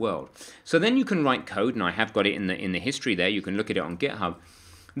around the world. So then you can write code, and I have got it in the history there. You can look at it on GitHub.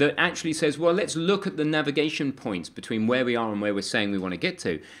 That actually says, well, let's look at the navigation points between where we are and where we're saying we want to get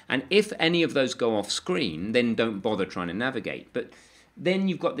to. And if any of those go off screen, then don't bother trying to navigate. But then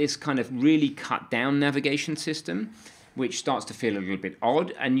you've got this kind of really cut down navigation system, which starts to feel a little bit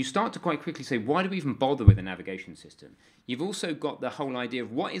odd. And you start to quite quickly say, why do we even bother with a navigation system? You've also got the whole idea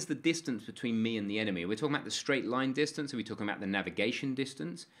of what is the distance between me and the enemy. Are we talking about the straight line distance? Are we talking about the navigation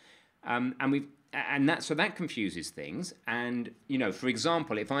distance? So that confuses things. And for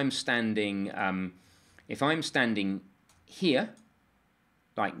example, if I'm standing here,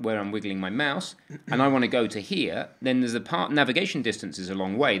 like where I'm wiggling my mouse, and I want to go to here, then there's a part navigation distance is a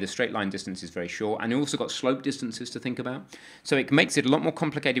long way. The straight line distance is very short, and you also got slope distances to think about. So it makes it a lot more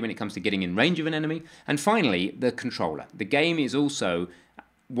complicated when it comes to getting in range of an enemy. And finally, the controller. The game is also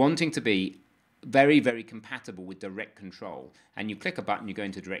wanting to be very, very compatible with direct control. And you click a button, you go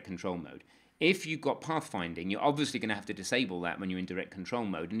into direct control mode. If you've got pathfinding, you're obviously going to have to disable that when you're in direct control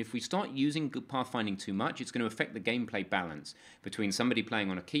mode. And if we start using good pathfinding too much, it's going to affect the gameplay balance between somebody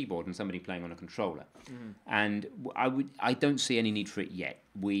playing on a keyboard and somebody playing on a controller. And I don't see any need for it yet.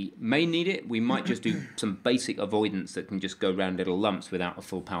 We may need it. We might just do some basic avoidance that can just go around little lumps without a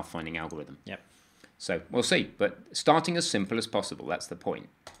full pathfinding algorithm. Yep. So we'll see. But starting as simple as possible, that's the point.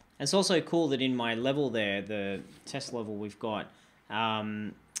 It's also cool that in my level there, the test level we've got,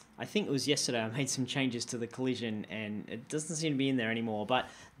 I think it was yesterday I made some changes to the collision and it doesn't seem to be in there anymore. But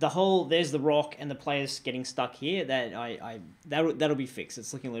there's the rock and the players getting stuck here. That'll be fixed.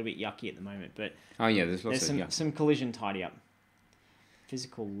 It's looking a little bit yucky at the moment, but oh yeah, there's lots of some collision tidy up.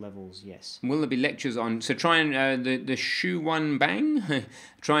 Physical levels, yes. Will there be lectures on... So try and... the Shu One Bang.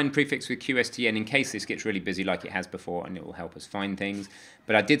 Try and prefix with QSTN in case this gets really busy like it has before, and it will help us find things.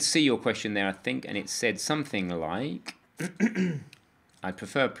 But I did see your question there, I think, and it said something like... I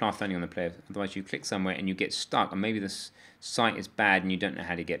prefer path only on the player, otherwise you click somewhere and you get stuck, and maybe this site is bad and you don't know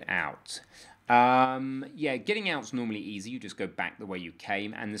how to get out. Yeah, getting out's normally easy. You just go back the way you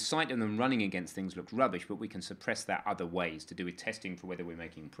came, and the sight of them running against things looks rubbish, but we can suppress that other ways to do with testing for whether we're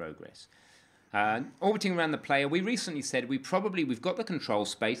making progress. Orbiting around the player, we recently said we've got the control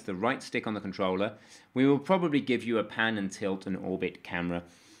space, the right stick on the controller. We will probably give you a pan and tilt and orbit camera,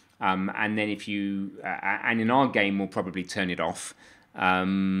 and then if you and in our game we'll probably turn it off.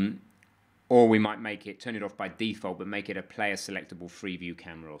 Or we might turn it off by default, but make it a player selectable free view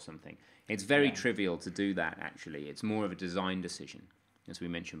camera or something. It's very trivial to do that, actually. It's more of a design decision, as we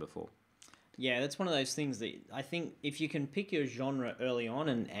mentioned before. Yeah, that's one of those things that I think if you can pick your genre early on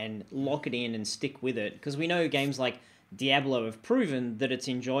and lock it in and stick with it, because we know games like Diablo have proven that it's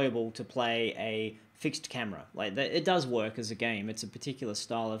enjoyable to play a fixed camera. Like it does work as a game. It's a particular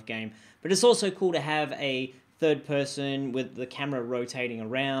style of game. But it's also cool to have a third person with the camera rotating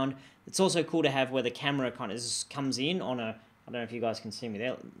around. It's also cool to have where the camera kind of comes in on a, I don't know if you guys can see me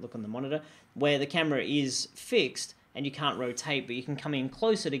there, look on the monitor, where the camera is fixed and you can't rotate, but you can come in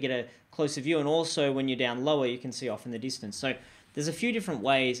closer to get a closer view, and also when you're down lower you can see off in the distance. So there's a few different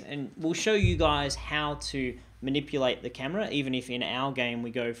ways, and we'll show you guys how to manipulate the camera, even if in our game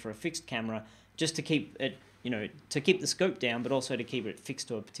we go for a fixed camera, just to keep it, to keep the scope down, but also to keep it fixed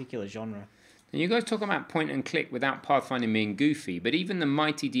to a particular genre. And you guys talk about point and click without pathfinding being goofy, but even the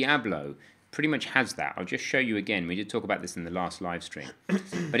mighty Diablo pretty much has that. I'll just show you again. We did talk about this in the last live stream.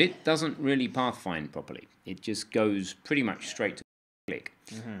 But it doesn't really pathfind properly. It just goes pretty much straight to click,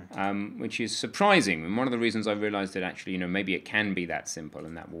 which is surprising. And one of the reasons I realized that actually, maybe it can be that simple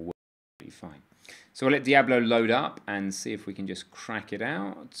and that will work really fine. So we'll let Diablo load up and see if we can just crack it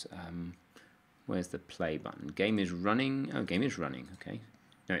out. Where's the play button? Game is running. Oh, game is running. Okay.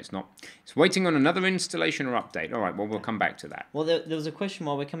 No, it's not. It's waiting on another installation or update. All right, well, we'll come back to that. Well, there was a question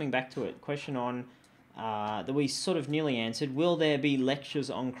while we're coming back to it. Question on that we sort of nearly answered. Will there be lectures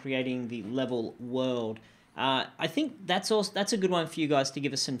on creating the level world? I think that's a good one for you guys to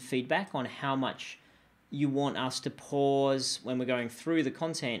give us some feedback on how much you want us to pause when we're going through the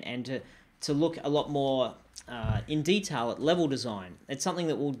content and to look a lot more in detail at level design. It's something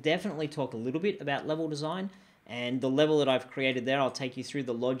that we'll definitely talk a little bit about level design. And the level that I've created there, I'll take you through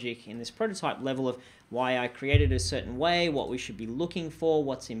the logic in this prototype level of why I created it a certain way, what we should be looking for,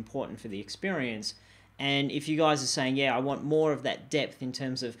 what's important for the experience. And if you guys are saying, yeah, I want more of that depth in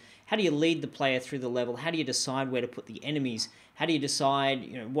terms of how do you lead the player through the level, how do you decide where to put the enemies, how do you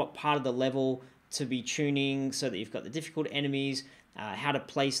decide what part of the level to be tuning so that you've got the difficult enemies, how to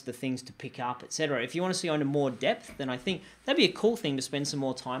place the things to pick up, etc. If you want to see on more depth, then I think that'd be a cool thing to spend some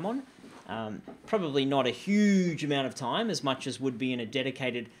more time on. Probably not a huge amount of time, as much as would be in a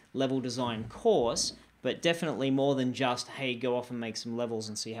dedicated level design course, but definitely more than just, hey, go off and make some levels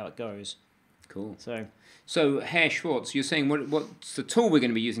and see how it goes. Cool. So Herr Schwartz, you're saying what's the tool we're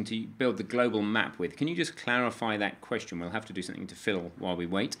going to be using to build the global map with? Can you just clarify that question? We'll have to do something to fill while we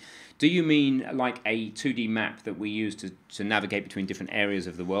wait. Do you mean like a 2D map that we use to navigate between different areas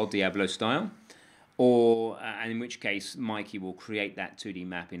of the world, Diablo style? Or, and in which case, Mikey will create that 2D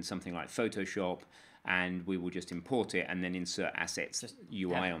map in something like Photoshop, and we will just import it and then insert assets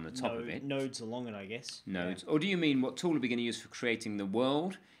UI on the top of it. Nodes along it, I guess. Nodes. Yeah. Or do you mean what tool are we going to use for creating the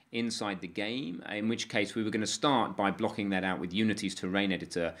world inside the game? In which case, we were going to start by blocking that out with Unity's terrain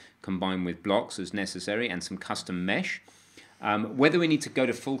editor combined with blocks as necessary and some custom mesh. Whether we need to go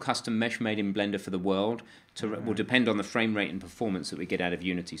to full custom mesh made in Blender for the world will depend on the frame rate and performance that we get out of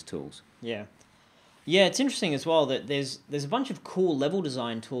Unity's tools. Yeah. Yeah, it's interesting as well that there's a bunch of cool level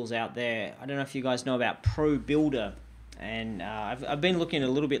design tools out there. I don't know if you guys know about Pro Builder, and I've been looking a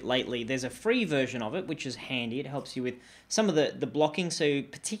little bit lately. There's a free version of it, which is handy. It helps you with some of the blocking,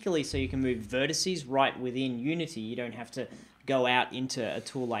 particularly so you can move vertices right within Unity. You don't have to go out into a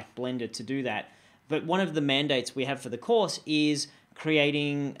tool like Blender to do that. But one of the mandates we have for the course is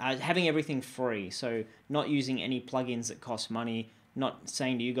having everything free, so not using any plugins that cost money. Not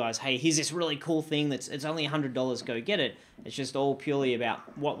saying to you guys, hey, here's this really cool thing it's only $100, go get it. It's just all purely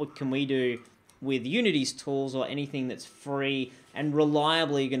about what can we do with Unity's tools or anything that's free and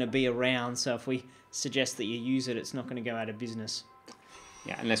reliably going to be around. So if we suggest that you use it, it's not going to go out of business.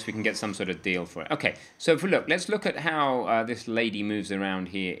 Yeah, unless we can get some sort of deal for it. Okay, so let's look at how this lady moves around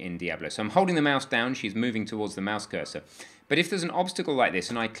here in Diablo. So I'm holding the mouse down, she's moving towards the mouse cursor. But if there's an obstacle like this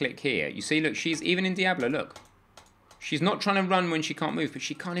and I click here, you see, look, she's even in Diablo, look. She's not trying to run when she can't move, but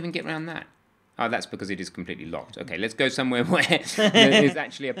she can't even get around that. Oh, that's because it is completely locked. Okay, let's go somewhere where there is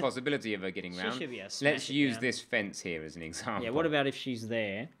actually a possibility of her getting around. Let's use this fence here as an example. Yeah, what about if she's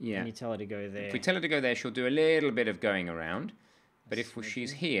there and you tell her to go there? If we tell her to go there, she'll do a little bit of going around. But if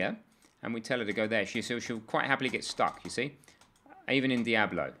she's here and we tell her to go there, she'll quite happily get stuck, you see? Even in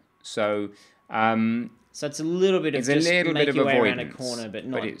Diablo. So it's a little bit of around a corner,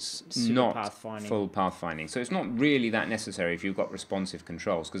 but it's not full pathfinding. So it's not really that necessary if you've got responsive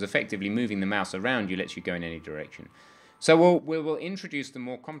controls, because effectively moving the mouse around you lets you go in any direction. So we'll introduce the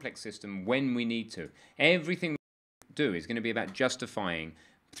more complex system when we need to. Everything we do is going to be about justifying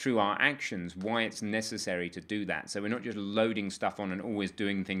through our actions why it's necessary to do that. So we're not just loading stuff on and always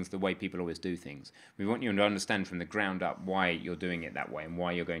doing things the way people always do things. We want you to understand from the ground up why you're doing it that way and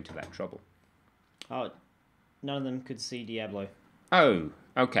why you're going to that trouble. Oh, none of them could see Diablo. Oh,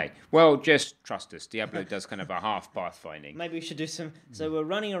 okay. Well, just trust us. Diablo does kind of a half pathfinding. Maybe we should do some... So we're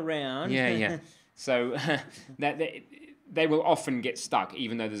running around. Yeah. So they will often get stuck,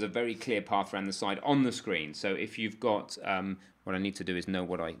 even though there's a very clear path around the side on the screen. So if you've got... what I need to do is know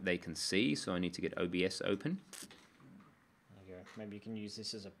what they can see. So I need to get OBS open. There you go. Maybe you can use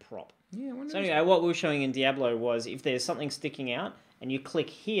this as a prop. Yeah. So anyway, what we were showing in Diablo was if there's something sticking out and you click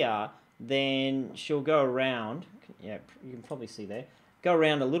here... then she'll go around. Yeah, you can probably see there. Go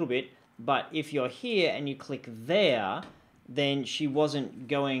around a little bit, but if you're here and you click there, then she wasn't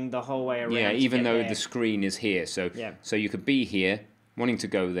going the whole way around. Yeah, even though the screen is here. So you could be here, wanting to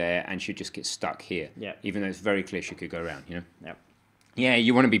go there, and she'd just get stuck here. Yeah. Even though it's very clear she could go around, you know? Yep. Yeah,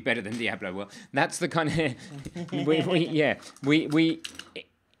 you want to be better than Diablo. Well, that's the kind of...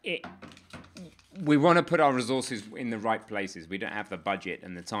 we want to put our resources in the right places. We don't have the budget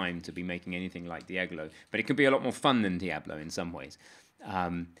and the time to be making anything like Diablo, but it can be a lot more fun than Diablo in some ways.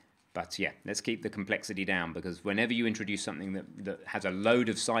 But yeah, let's keep the complexity down, because whenever you introduce something that has a load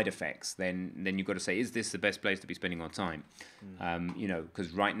of side effects, then you've got to say, is this the best place to be spending our time? You know,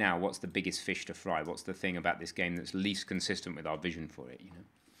 because right now, what's the biggest fish to fry? What's the thing about this game that's least consistent with our vision for it? You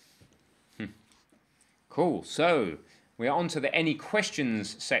know. Cool. So we are on to the any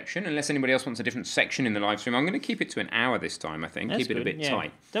questions section, unless anybody else wants a different section in the live stream. I'm going to keep it to an hour this time, I think. That's keep it a bit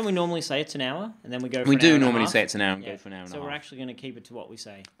tight. Don't we normally say it's an hour, and then we go for We an do hour and normally a half? say it's an hour and go for an hour and a half. So we're actually going to keep it to what we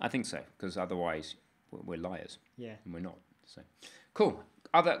say. I think so, because otherwise we're liars. Yeah. And we're not. So, cool.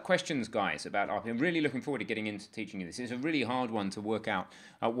 Other questions, guys, about RP? I'm really looking forward to getting into teaching you this. It's a really hard one to work out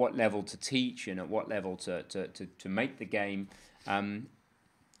at what level to teach and at what level to make the game.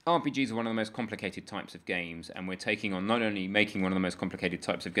 RPGs are one of the most complicated types of games, and we're taking on not only making one of the most complicated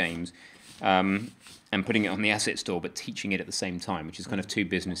types of games and putting it on the asset store, but teaching it at the same time, which is kind of two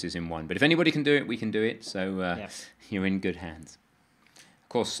businesses in one. But if anybody can do it, we can do it, so you're in good hands. Of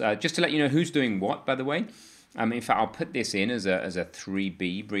course, just to let you know who's doing what, by the way, in fact, I'll put this in as a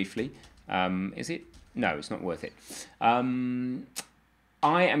 3B briefly. Is it? No, it's not worth it. I am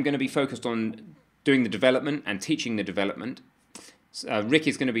going to be focused on doing the development and teaching the development. Rick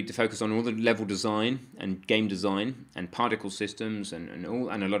is going to be focused on all the level design and game design and particle systems and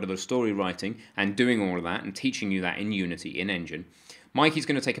a lot of the story writing and doing all of that and teaching you that in Unity, in Engine. Mikey's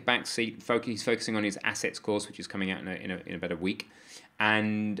going to take a back seat. He's focusing on his assets course, which is coming out in about a week.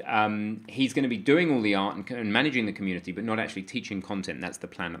 And he's going to be doing all the art and managing the community, but not actually teaching content. That's the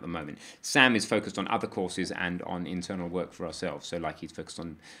plan at the moment. Sam is focused on other courses and on internal work for ourselves. So like he's focused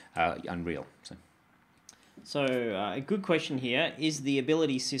on Unreal. So a good question here, is the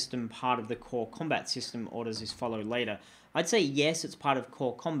ability system part of the core combat system, or does this follow later? I'd say yes, it's part of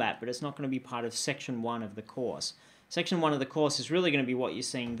core combat, but it's not going to be part of section 1 of the course. Section 1 of the course is really going to be what you're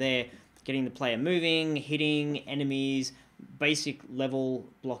seeing there, getting the player moving, hitting enemies, basic level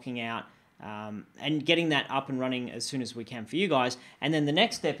blocking out, and getting that up and running as soon as we can for you guys. And then the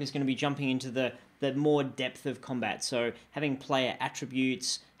next step is going to be jumping into the more depth of combat. So having player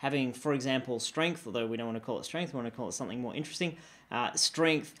attributes, having, for example, strength, although we don't want to call it strength, we want to call it something more interesting.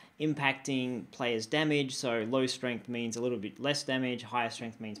 Strength impacting players' damage, so low strength means a little bit less damage, higher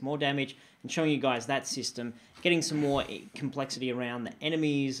strength means more damage, and showing you guys that system, getting some more complexity around the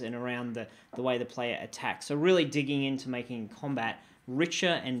enemies and around the way the player attacks. So really digging into making combat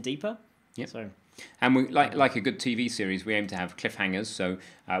richer and deeper. Yep. So, and we like a good TV series, we aim to have cliffhangers. So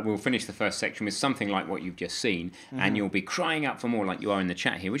we'll finish the first section with something like what you've just seen, and you'll be crying out for more, like you are in the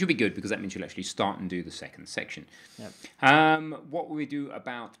chat here, which will be good because that means you'll actually start and do the second section. Yep. What will we do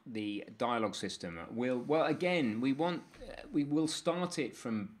about the dialogue system? Well, again, we will start it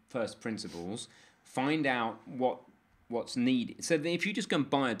from first principles, find out what what's needed. So if you just go and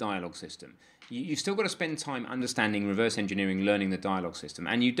buy a dialogue system, you've still got to spend time understanding reverse engineering, learning the dialogue system,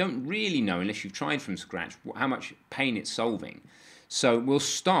 and you don't really know, unless you've tried from scratch, how much pain it's solving. So we'll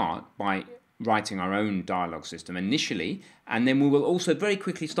start by writing our own dialogue system initially, and then we will also very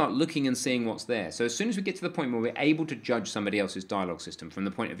quickly start looking and seeing what's there. So as soon as we get to the point where we're able to judge somebody else's dialogue system from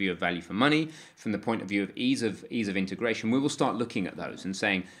the point of view of value for money, from the point of view of ease of integration, we will start looking at those and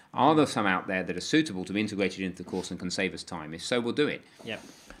saying, are there some out there that are suitable to be integrated into the course and can save us time? If so, we'll do it. Yep.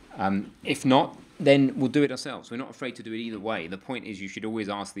 If not, then we'll do it ourselves. We're not afraid to do it either way. The point is, you should always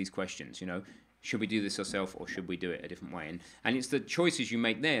ask these questions, should we do this ourselves or should we do it a different way? And it's the choices you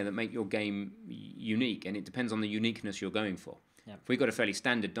make there that make your game unique, and it depends on the uniqueness you're going for. Yep. If we've got a fairly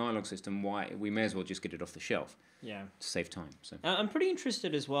standard dialogue system, we may as well just get it off the shelf. Yeah. To save time. So I'm pretty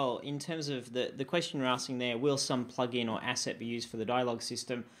interested as well in terms of the question you're asking there, will some plugin or asset be used for the dialogue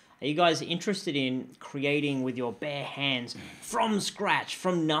system? Are you guys interested in creating with your bare hands, from scratch,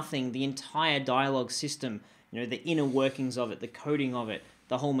 from nothing, the entire dialogue system, the inner workings of it, the coding of it,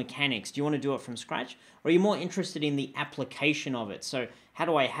 the whole mechanics? Do you want to do it from scratch? Or are you more interested in the application of it? So how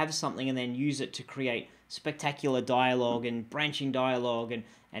do I have something and then use it to create spectacular dialogue and branching dialogue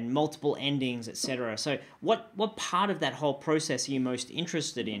and multiple endings, etc.? So what part of that whole process are you most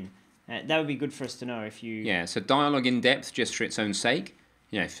interested in? That would be good for us to know if you... Yeah, so dialogue in depth just for its own sake.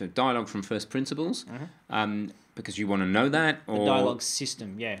 So dialogue from first principles, because you want to know that. Or the dialogue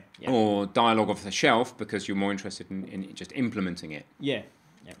system, yeah. Or dialogue off the shelf because you're more interested in just implementing it. Yeah.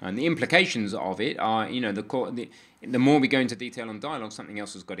 And the implications of it are, the more we go into detail on dialogue, something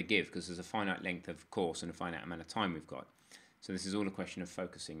else has got to give, because there's a finite length of course and a finite amount of time we've got. So this is all a question of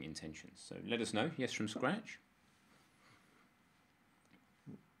focusing intentions. So let us know. Yes, from scratch.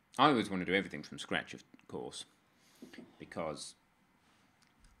 I always want to do everything from scratch, of course, because...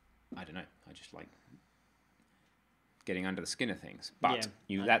 I don't know, I just like getting under the skin of things. But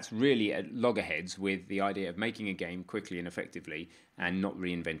that's really at loggerheads with the idea of making a game quickly and effectively and not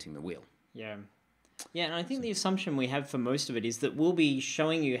reinventing the wheel. Yeah. Yeah, and I think the assumption we have for most of it is that we'll be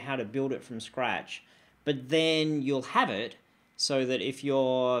showing you how to build it from scratch, but then you'll have it so that if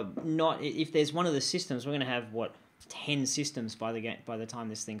there's one of the systems, we're going to have, 10 systems by the time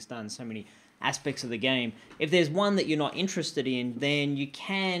this thing's done, so many aspects of the game. If there's one that you're not interested in, then you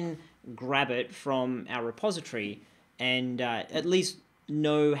can grab it from our repository and at least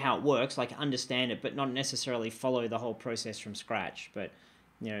know how it works, like understand it, but not necessarily follow the whole process from scratch. But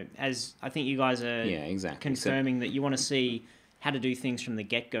as I think you guys are confirming that you want to see how to do things from the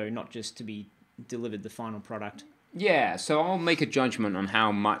get-go, not just to be delivered the final product. Yeah, so I'll make a judgment on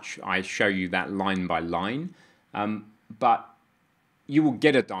how much I show you that line by line, but you will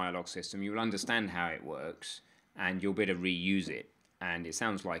get a dialogue system, you will understand how it works, and you'll be able to reuse it. And it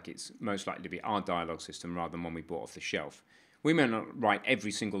sounds like it's most likely to be our dialogue system rather than one we bought off the shelf. We may not write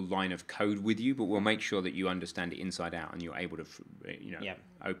every single line of code with you, but we'll make sure that you understand it inside out and you're able to,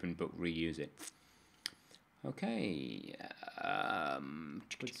 open book, reuse it. Okay.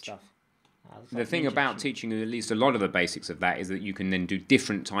 Good stuff. The thing about teaching you at least a lot of the basics of that is that you can then do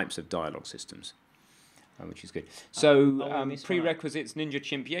different types of dialogue systems. Which is good. So, prerequisites, Ninja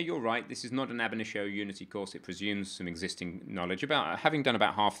Chimp. Yeah, you're right. This is not an ab initio Unity course. It presumes some existing knowledge. Having done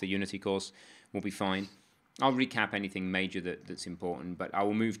about half the Unity course, we'll be fine. I'll recap anything major that's important, but I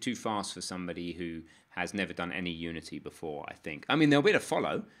will move too fast for somebody who has never done any Unity before, I think. I mean, they'll be able to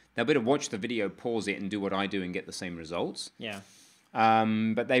follow. They'll be able to watch the video, pause it, and do what I do and get the same results. Yeah.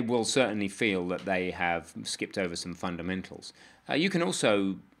 But they will certainly feel that they have skipped over some fundamentals. You can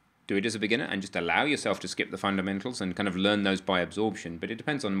also... do it as a beginner and just allow yourself to skip the fundamentals and kind of learn those by absorption. But it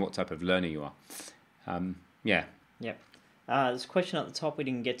depends on what type of learner you are. Yep. There's a question at the top we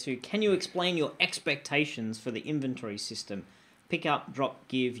didn't get to. Can you explain your expectations for the inventory system? Pick up, drop,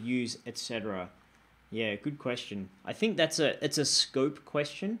 give, use, etc. Yeah, good question. I think it's a scope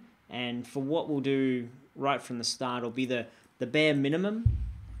question. And for what we'll do right from the start, will be the bare minimum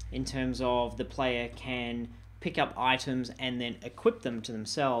in terms of the player can... pick up items and then equip them to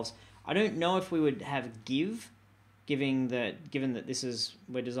themselves. I don't know if we would have given that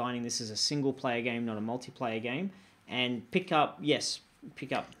we're designing this as a single player game, not a multiplayer game, and pick up.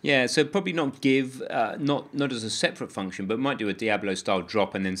 Yeah, so probably not give, not as a separate function, but might do a Diablo style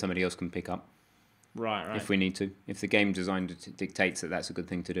drop and then somebody else can pick up. Right. If we need to, if the game design dictates that that's a good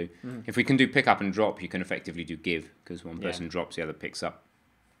thing to do. If we can do pick up and drop, you can effectively do give because one person drops, the other picks up.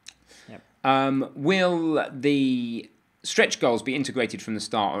 Yep. Will the stretch goals be integrated from the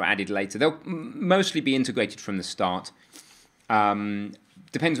start or added later? They'll mostly be integrated from the start.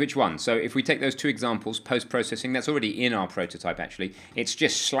 Depends which one. So if we take those two examples, post-processing, that's already in our prototype, actually. It's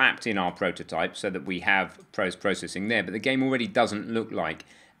just slapped in our prototype so that we have post-processing there. But the game already doesn't look like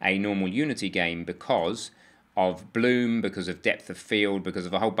a normal Unity game because of bloom, because of depth of field, because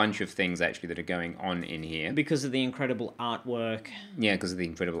of a whole bunch of things, actually, that are going on in here. Because of the incredible artwork. Yeah, because of the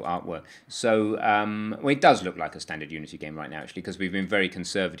incredible artwork. So, well, it does look like a standard Unity game right now, actually, because we've been very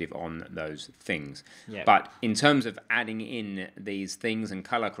conservative on those things. Yep. But in terms of adding in these things and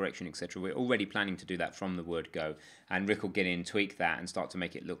color correction, etc., we're already planning to do that from the word go. And Rick will get in, tweak that, and start to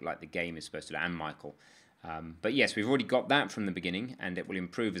make it look like the game is supposed to, and Michael. But yes, we've already got that from the beginning, and it will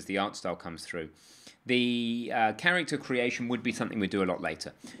improve as the art style comes through. The character creation would be something we do a lot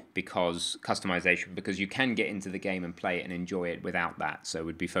later, because customization, because you can get into the game and play it and enjoy it without that. So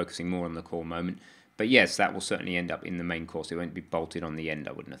we'd be focusing more on the core moment. But yes, that will certainly end up in the main course. It won't be bolted on the end,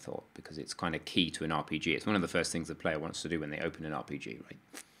 I wouldn't have thought, because it's kind of key to an RPG. It's one of the first things the player wants to do when they open an RPG, right?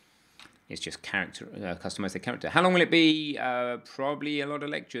 It's just customize the character. How long will it be? Probably a lot of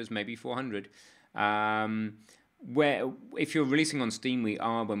lectures, maybe 400. Where if you're releasing on Steam, we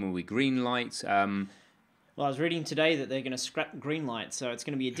are. When will we greenlight? Well, I was reading today that they're going to scrap Greenlight, so it's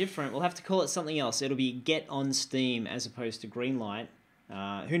going to be a different... We'll have to call it something else. It'll be Get on Steam as opposed to Greenlight.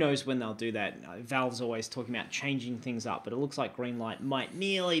 Who knows when they'll do that. Valve's always talking about changing things up, but it looks like Greenlight might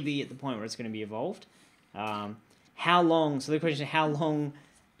nearly be at the point where it's going to be evolved. How long... So the question is, how long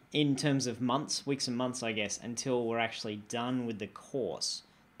in terms of months, weeks and months, I guess, until we're actually done with the course?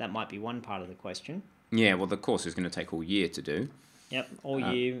 That might be one part of the question. Yeah, well, the course is going to take all year to do. Yep, all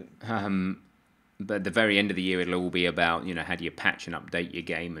year. But at the very end of the year, it'll all be about, how do you patch and update your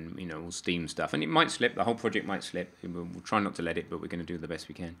game and, all Steam stuff. And it might slip. The whole project might slip. We'll try not to let it, but we're going to do the best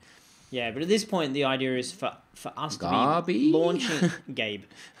we can. Yeah, but at this point, the idea is for us to be launching... Gabe.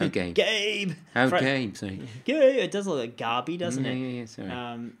 Oh, Gabe. Gabe! Gabe, sorry. Gabe! It does look like Garby, doesn't it? Yeah, sorry.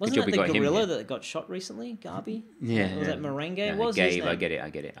 Wasn't that the gorilla that got shot recently? Garby? Yeah. Was that Merengue? It was Gabe, I get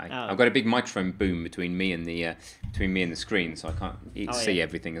it. I've got a big microphone boom between me and the screen, so I can't see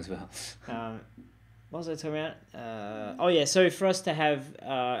everything as well. What was I talking about? So for us to have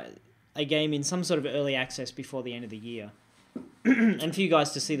a game in some sort of early access before the end of the year, and for you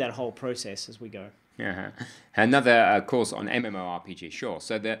guys to see that whole process as we go. Yeah, another course on MMORPG, sure.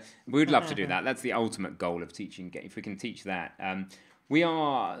 So we would love to do that. That's the ultimate goal of teaching. If we can teach that,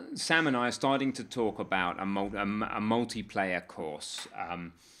 Sam and I are starting to talk about a multiplayer course,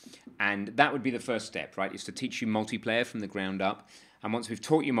 and that would be the first step, right? Is to teach you multiplayer from the ground up. And once we've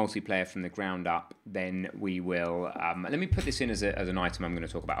taught you multiplayer from the ground up, then we will... let me put this in as an item I'm going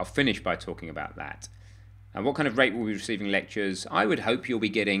to talk about. I'll finish by talking about that. And what kind of rate will we be receiving lectures? I would hope you'll be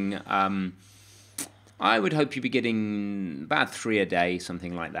getting... about 3 a day,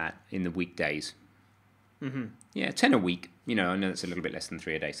 something like that, in the weekdays. Mm-hmm. Yeah, 10 a week. I know it's a little bit less than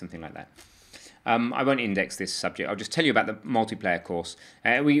 3 a day, something like that. I won't index this subject. I'll just tell you about the multiplayer course.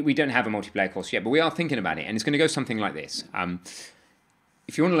 We don't have a multiplayer course yet, but we are thinking about it. And it's going to go something like this.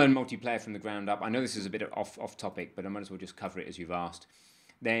 If you want to learn multiplayer from the ground up, I know this is a bit off topic, but I might as well just cover it as you've asked.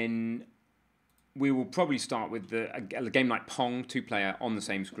 Then we will probably start with a game like Pong, 2-player on the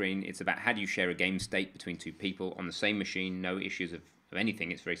same screen. It's about how do you share a game state between 2 people on the same machine, no issues of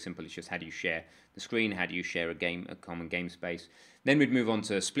anything. It's very simple. It's just how do you share the screen, how do you share a common game space. Then we'd move on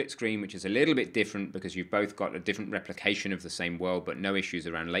to split screen, which is a little bit different because you've both got a different replication of the same world, but no issues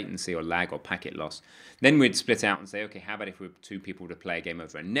around latency or lag or packet loss. Then we'd split out and say, okay, how about if we were 2 people to play a game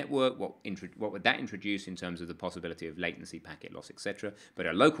over a network? What would that introduce in terms of the possibility of latency, packet loss, etc.? But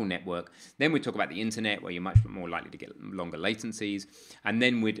a local network. Then we'd talk about the internet, where you're much more likely to get longer latencies. And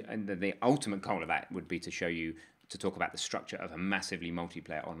then the ultimate goal of that would be to show you to talk about the structure of a massively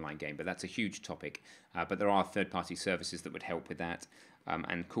multiplayer online game. But that's a huge topic. But there are third-party services that would help with that,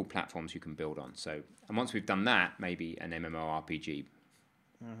 and cool platforms you can build on. So, and once we've done that, maybe an MMORPG.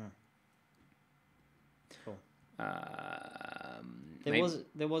 Mm-hmm. Cool.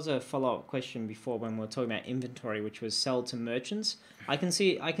 There was a follow-up question before when we were talking about inventory, which was sell to merchants. I can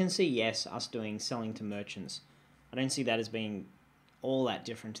see yes, us doing selling to merchants. I don't see that as being all that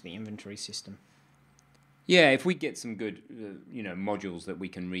different to the inventory system. Yeah, if we get some good, modules that we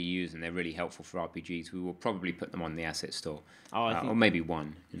can reuse and they're really helpful for RPGs, we will probably put them on the asset store. Or maybe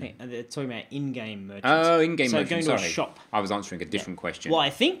one. They're talking about in-game merchants. Oh, in-game merchants. Going to a shop. I was answering a different question. Well,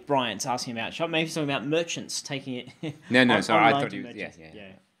 I think Bryant's asking about shop. Maybe he's talking about merchants taking it. No, sorry. I thought he was.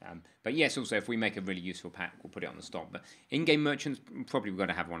 Yeah. But yes, also, if we make a really useful pack, we'll put it on the stock. But in-game merchants, probably we've got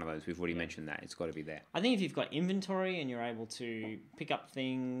to have one of those. We've already mentioned that. It's got to be there. I think if you've got inventory and you're able to pick up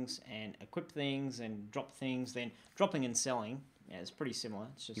things and equip things and drop things, then dropping and selling, it's pretty similar.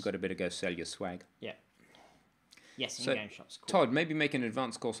 It's just... You've got to better go sell your swag. Yeah. Yes, So, in-game shops. Cool. Todd, maybe make an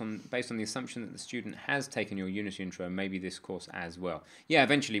advanced course based on the assumption that the student has taken your Unity intro, maybe this course as well. Yeah,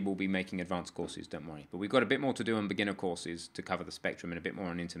 eventually we'll be making advanced courses, don't worry. But we've got a bit more to do on beginner courses to cover the spectrum and a bit more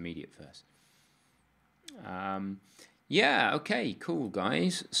on intermediate first. Yeah, okay, cool,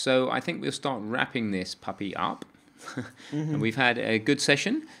 guys. So I think we'll start wrapping this puppy up. And we've had a good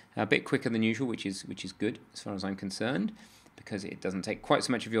session, a bit quicker than usual, which is good as far as I'm concerned, because it doesn't take quite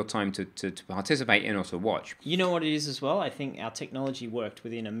so much of your time to participate in or to watch. You know what it is as well? I think our technology worked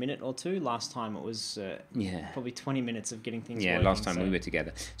within a minute or two. Last time it was probably 20 minutes of getting things working. Last time we were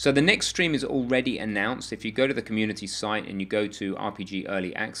together. So the next stream is already announced. If you go to the community site and you go to RPG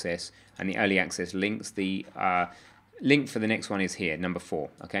Early Access and the Early Access links, the link for the next one is here, number 4.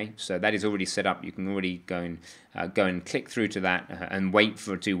 Okay, so that is already set up. You can already go and click through to that and wait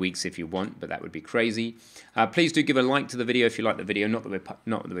for 2 weeks if you want, but that would be crazy. Please do give a like to the video if you like the video. Not that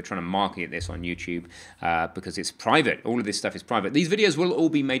we're trying to market this on YouTube because it's private. All of this stuff is private. These videos will all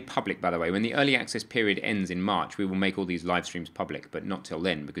be made public, by the way. When the early access period ends in March, we will make all these live streams public, but not till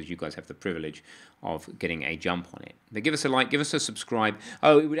then because you guys have the privilege of getting a jump on it. But give us a like, give us a subscribe.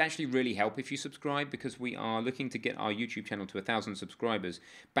 Oh, it would actually really help if you subscribe because we are looking to get our YouTube channel to 1,000 subscribers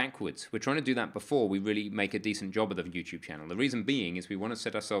backwards. We're trying to do that before we really make a decent job of the YouTube channel. The reason being is we want to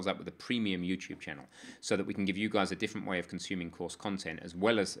set ourselves up with a premium YouTube channel so that we can give you guys a different way of consuming course content as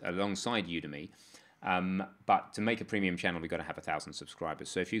well as alongside Udemy. But to make a premium channel, we've got to have 1,000 subscribers.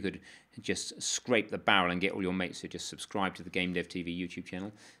 So if you could just scrape the barrel and get all your mates to just subscribe to the GameDev.tv YouTube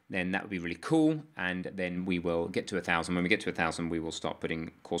channel, then that would be really cool. And then we will get to 1,000. When we get to 1,000, we will start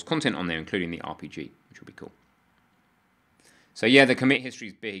putting course content on there, including the RPG, which will be cool. So yeah, the commit history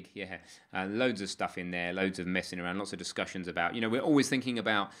is big. Yeah, loads of stuff in there, loads of messing around, lots of discussions about. We're always thinking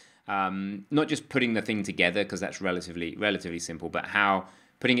about not just putting the thing together because that's relatively simple, but how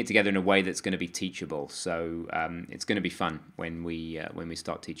putting it together in a way that's going to be teachable. So it's going to be fun when we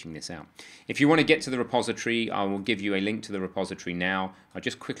start teaching this out. If you want to get to the repository, I will give you a link to the repository now. I'll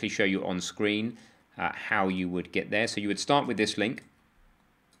just quickly show you on screen how you would get there. So you would start with this link,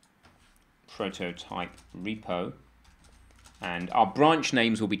 prototype repo. And our branch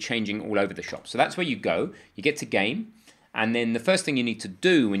names will be changing all over the shop. So that's where you go. You get to game. And then the first thing you need to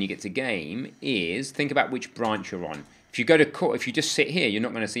do when you get to game is think about which branch you're on. If you go to if you just sit here, you're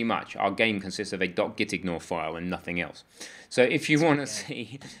not going to see much. Our game consists of a .gitignore file and nothing else. So if you want to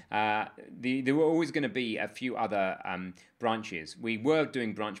see, there were always going to be a few other branches. We were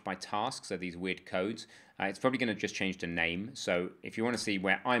doing branch by task, so these weird codes. It's probably going to just change to name. So if you want to see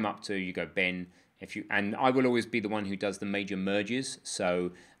where I'm up to, you go Ben. And I will always be the one who does the major merges,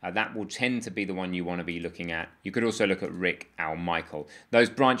 so that will tend to be the one you want to be looking at. You could also look at Rick, Al, Michael. Those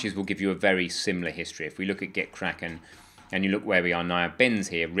branches will give you a very similar history. If we look at Get Kraken, and you look where we are now, Ben's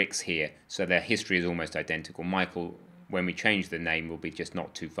here, Rick's here, so their history is almost identical. Michael, when we change the name, will be just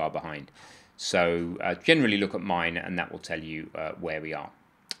not too far behind. So generally look at mine, and that will tell you where we are.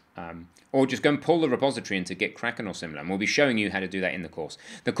 Or just go and pull the repository into Get Kraken or similar, and we'll be showing you how to do that in the course.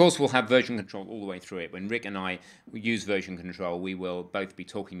 The course will have version control all the way through it. When Rick and I use version control, we will both be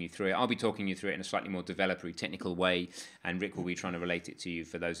talking you through it. I'll be talking you through it in a slightly more developer-y, technical way, and Rick will be trying to relate it to you,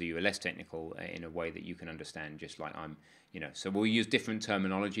 for those of you who are less technical, in a way that you can understand, just like I'm. So we'll use different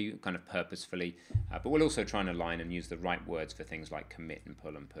terminology, kind of purposefully, but we'll also try and align and use the right words for things like commit and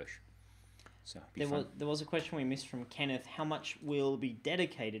pull and push. So there was a question we missed from Kenneth. How much will be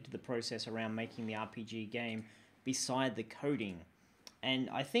dedicated to the process around making the RPG game beside the coding? And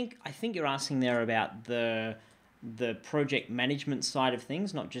I think you're asking there about the project management side of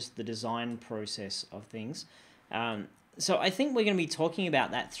things, not just the design process of things. So I think we're going to be talking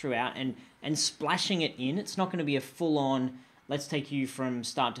about that throughout and splashing it in. It's not going to be a full-on, let's take you from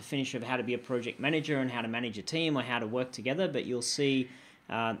start to finish of how to be a project manager and how to manage a team or how to work together, but you'll see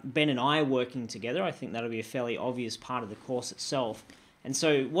Ben and I working together. I think that'll be a fairly obvious part of the course itself. And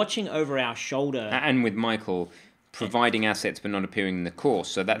so watching over our shoulder... And with Michael providing assets but not appearing in the course.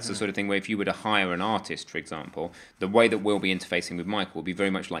 So that's the sort of thing where if you were to hire an artist, for example, the way that we'll be interfacing with Michael will be very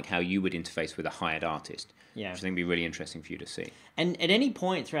much like how you would interface with a hired artist. Yeah. Which I think would be really interesting for you to see. And at any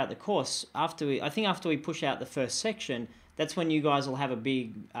point throughout the course, after we push out the first section, that's when you guys will have a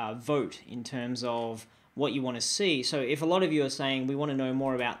big vote in terms of what you want to see. So if a lot of you are saying, we want to know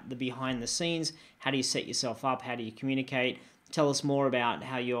more about the behind the scenes, how do you set yourself up, how do you communicate, tell us more about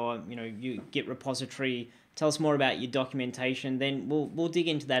how you Git repository, tell us more about your documentation, then we'll dig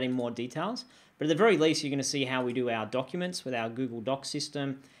into that in more details. But at the very least, you're going to see how we do our documents with our Google Docs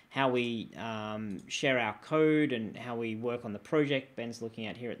system, how we share our code and how we work on the project Ben's looking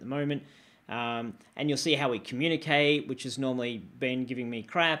at here at the moment. And you'll see how we communicate, which has normally been giving me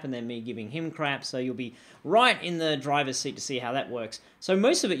crap and then me giving him crap. So you'll be right in the driver's seat to see how that works. So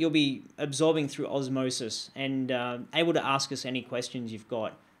most of it you'll be absorbing through osmosis and able to ask us any questions you've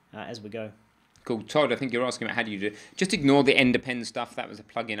got as we go. Cool. Todd, I think you're asking about how do you do it. Just ignore the end append stuff. That was a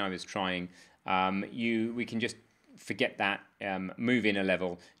plugin I was trying. We can just forget that, move in a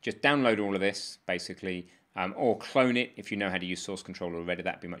level, just download all of this, basically, or clone it if you know how to use source control already.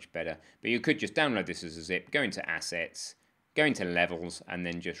 That'd be much better. But you could just download this as a zip, go into assets, go into levels, and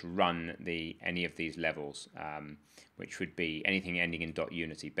then just run any of these levels, which would be anything ending in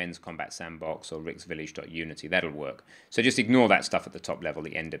 .unity, Ben's Combat Sandbox or Rick's Village.unity. That'll work. So just ignore that stuff at the top level,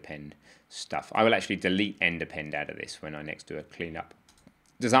 the end append stuff. I will actually delete end append out of this when I next do a cleanup.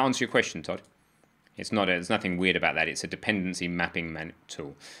 Does that answer your question, Todd? There's nothing weird about that. It's a dependency mapping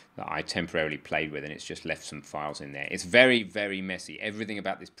tool that I temporarily played with, and it's just left some files in there. It's very, very messy. Everything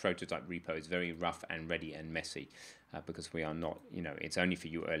about this prototype repo is very rough and ready and messy because we are not, it's only for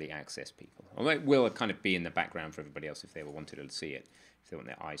you early access people. Although it will kind of be in the background for everybody else if they ever wanted to see it, if they want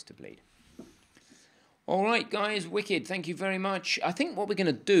their eyes to bleed. All right, guys, wicked. Thank you very much. I think what we're going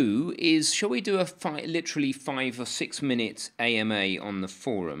to do is, shall we do a literally 5 or 6 minutes AMA on the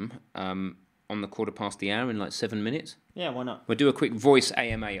forum? On the 1/4 in like 7 minutes? Yeah, why not? We'll do a quick voice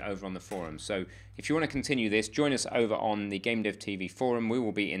AMA over on the forum. So if you want to continue this, join us over on the GameDev.tv forum. We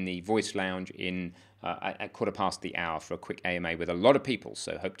will be in the voice lounge at 1/4 for a quick AMA with a lot of people.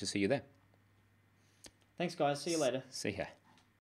 So hope to see you there. Thanks, guys. See you later. See ya.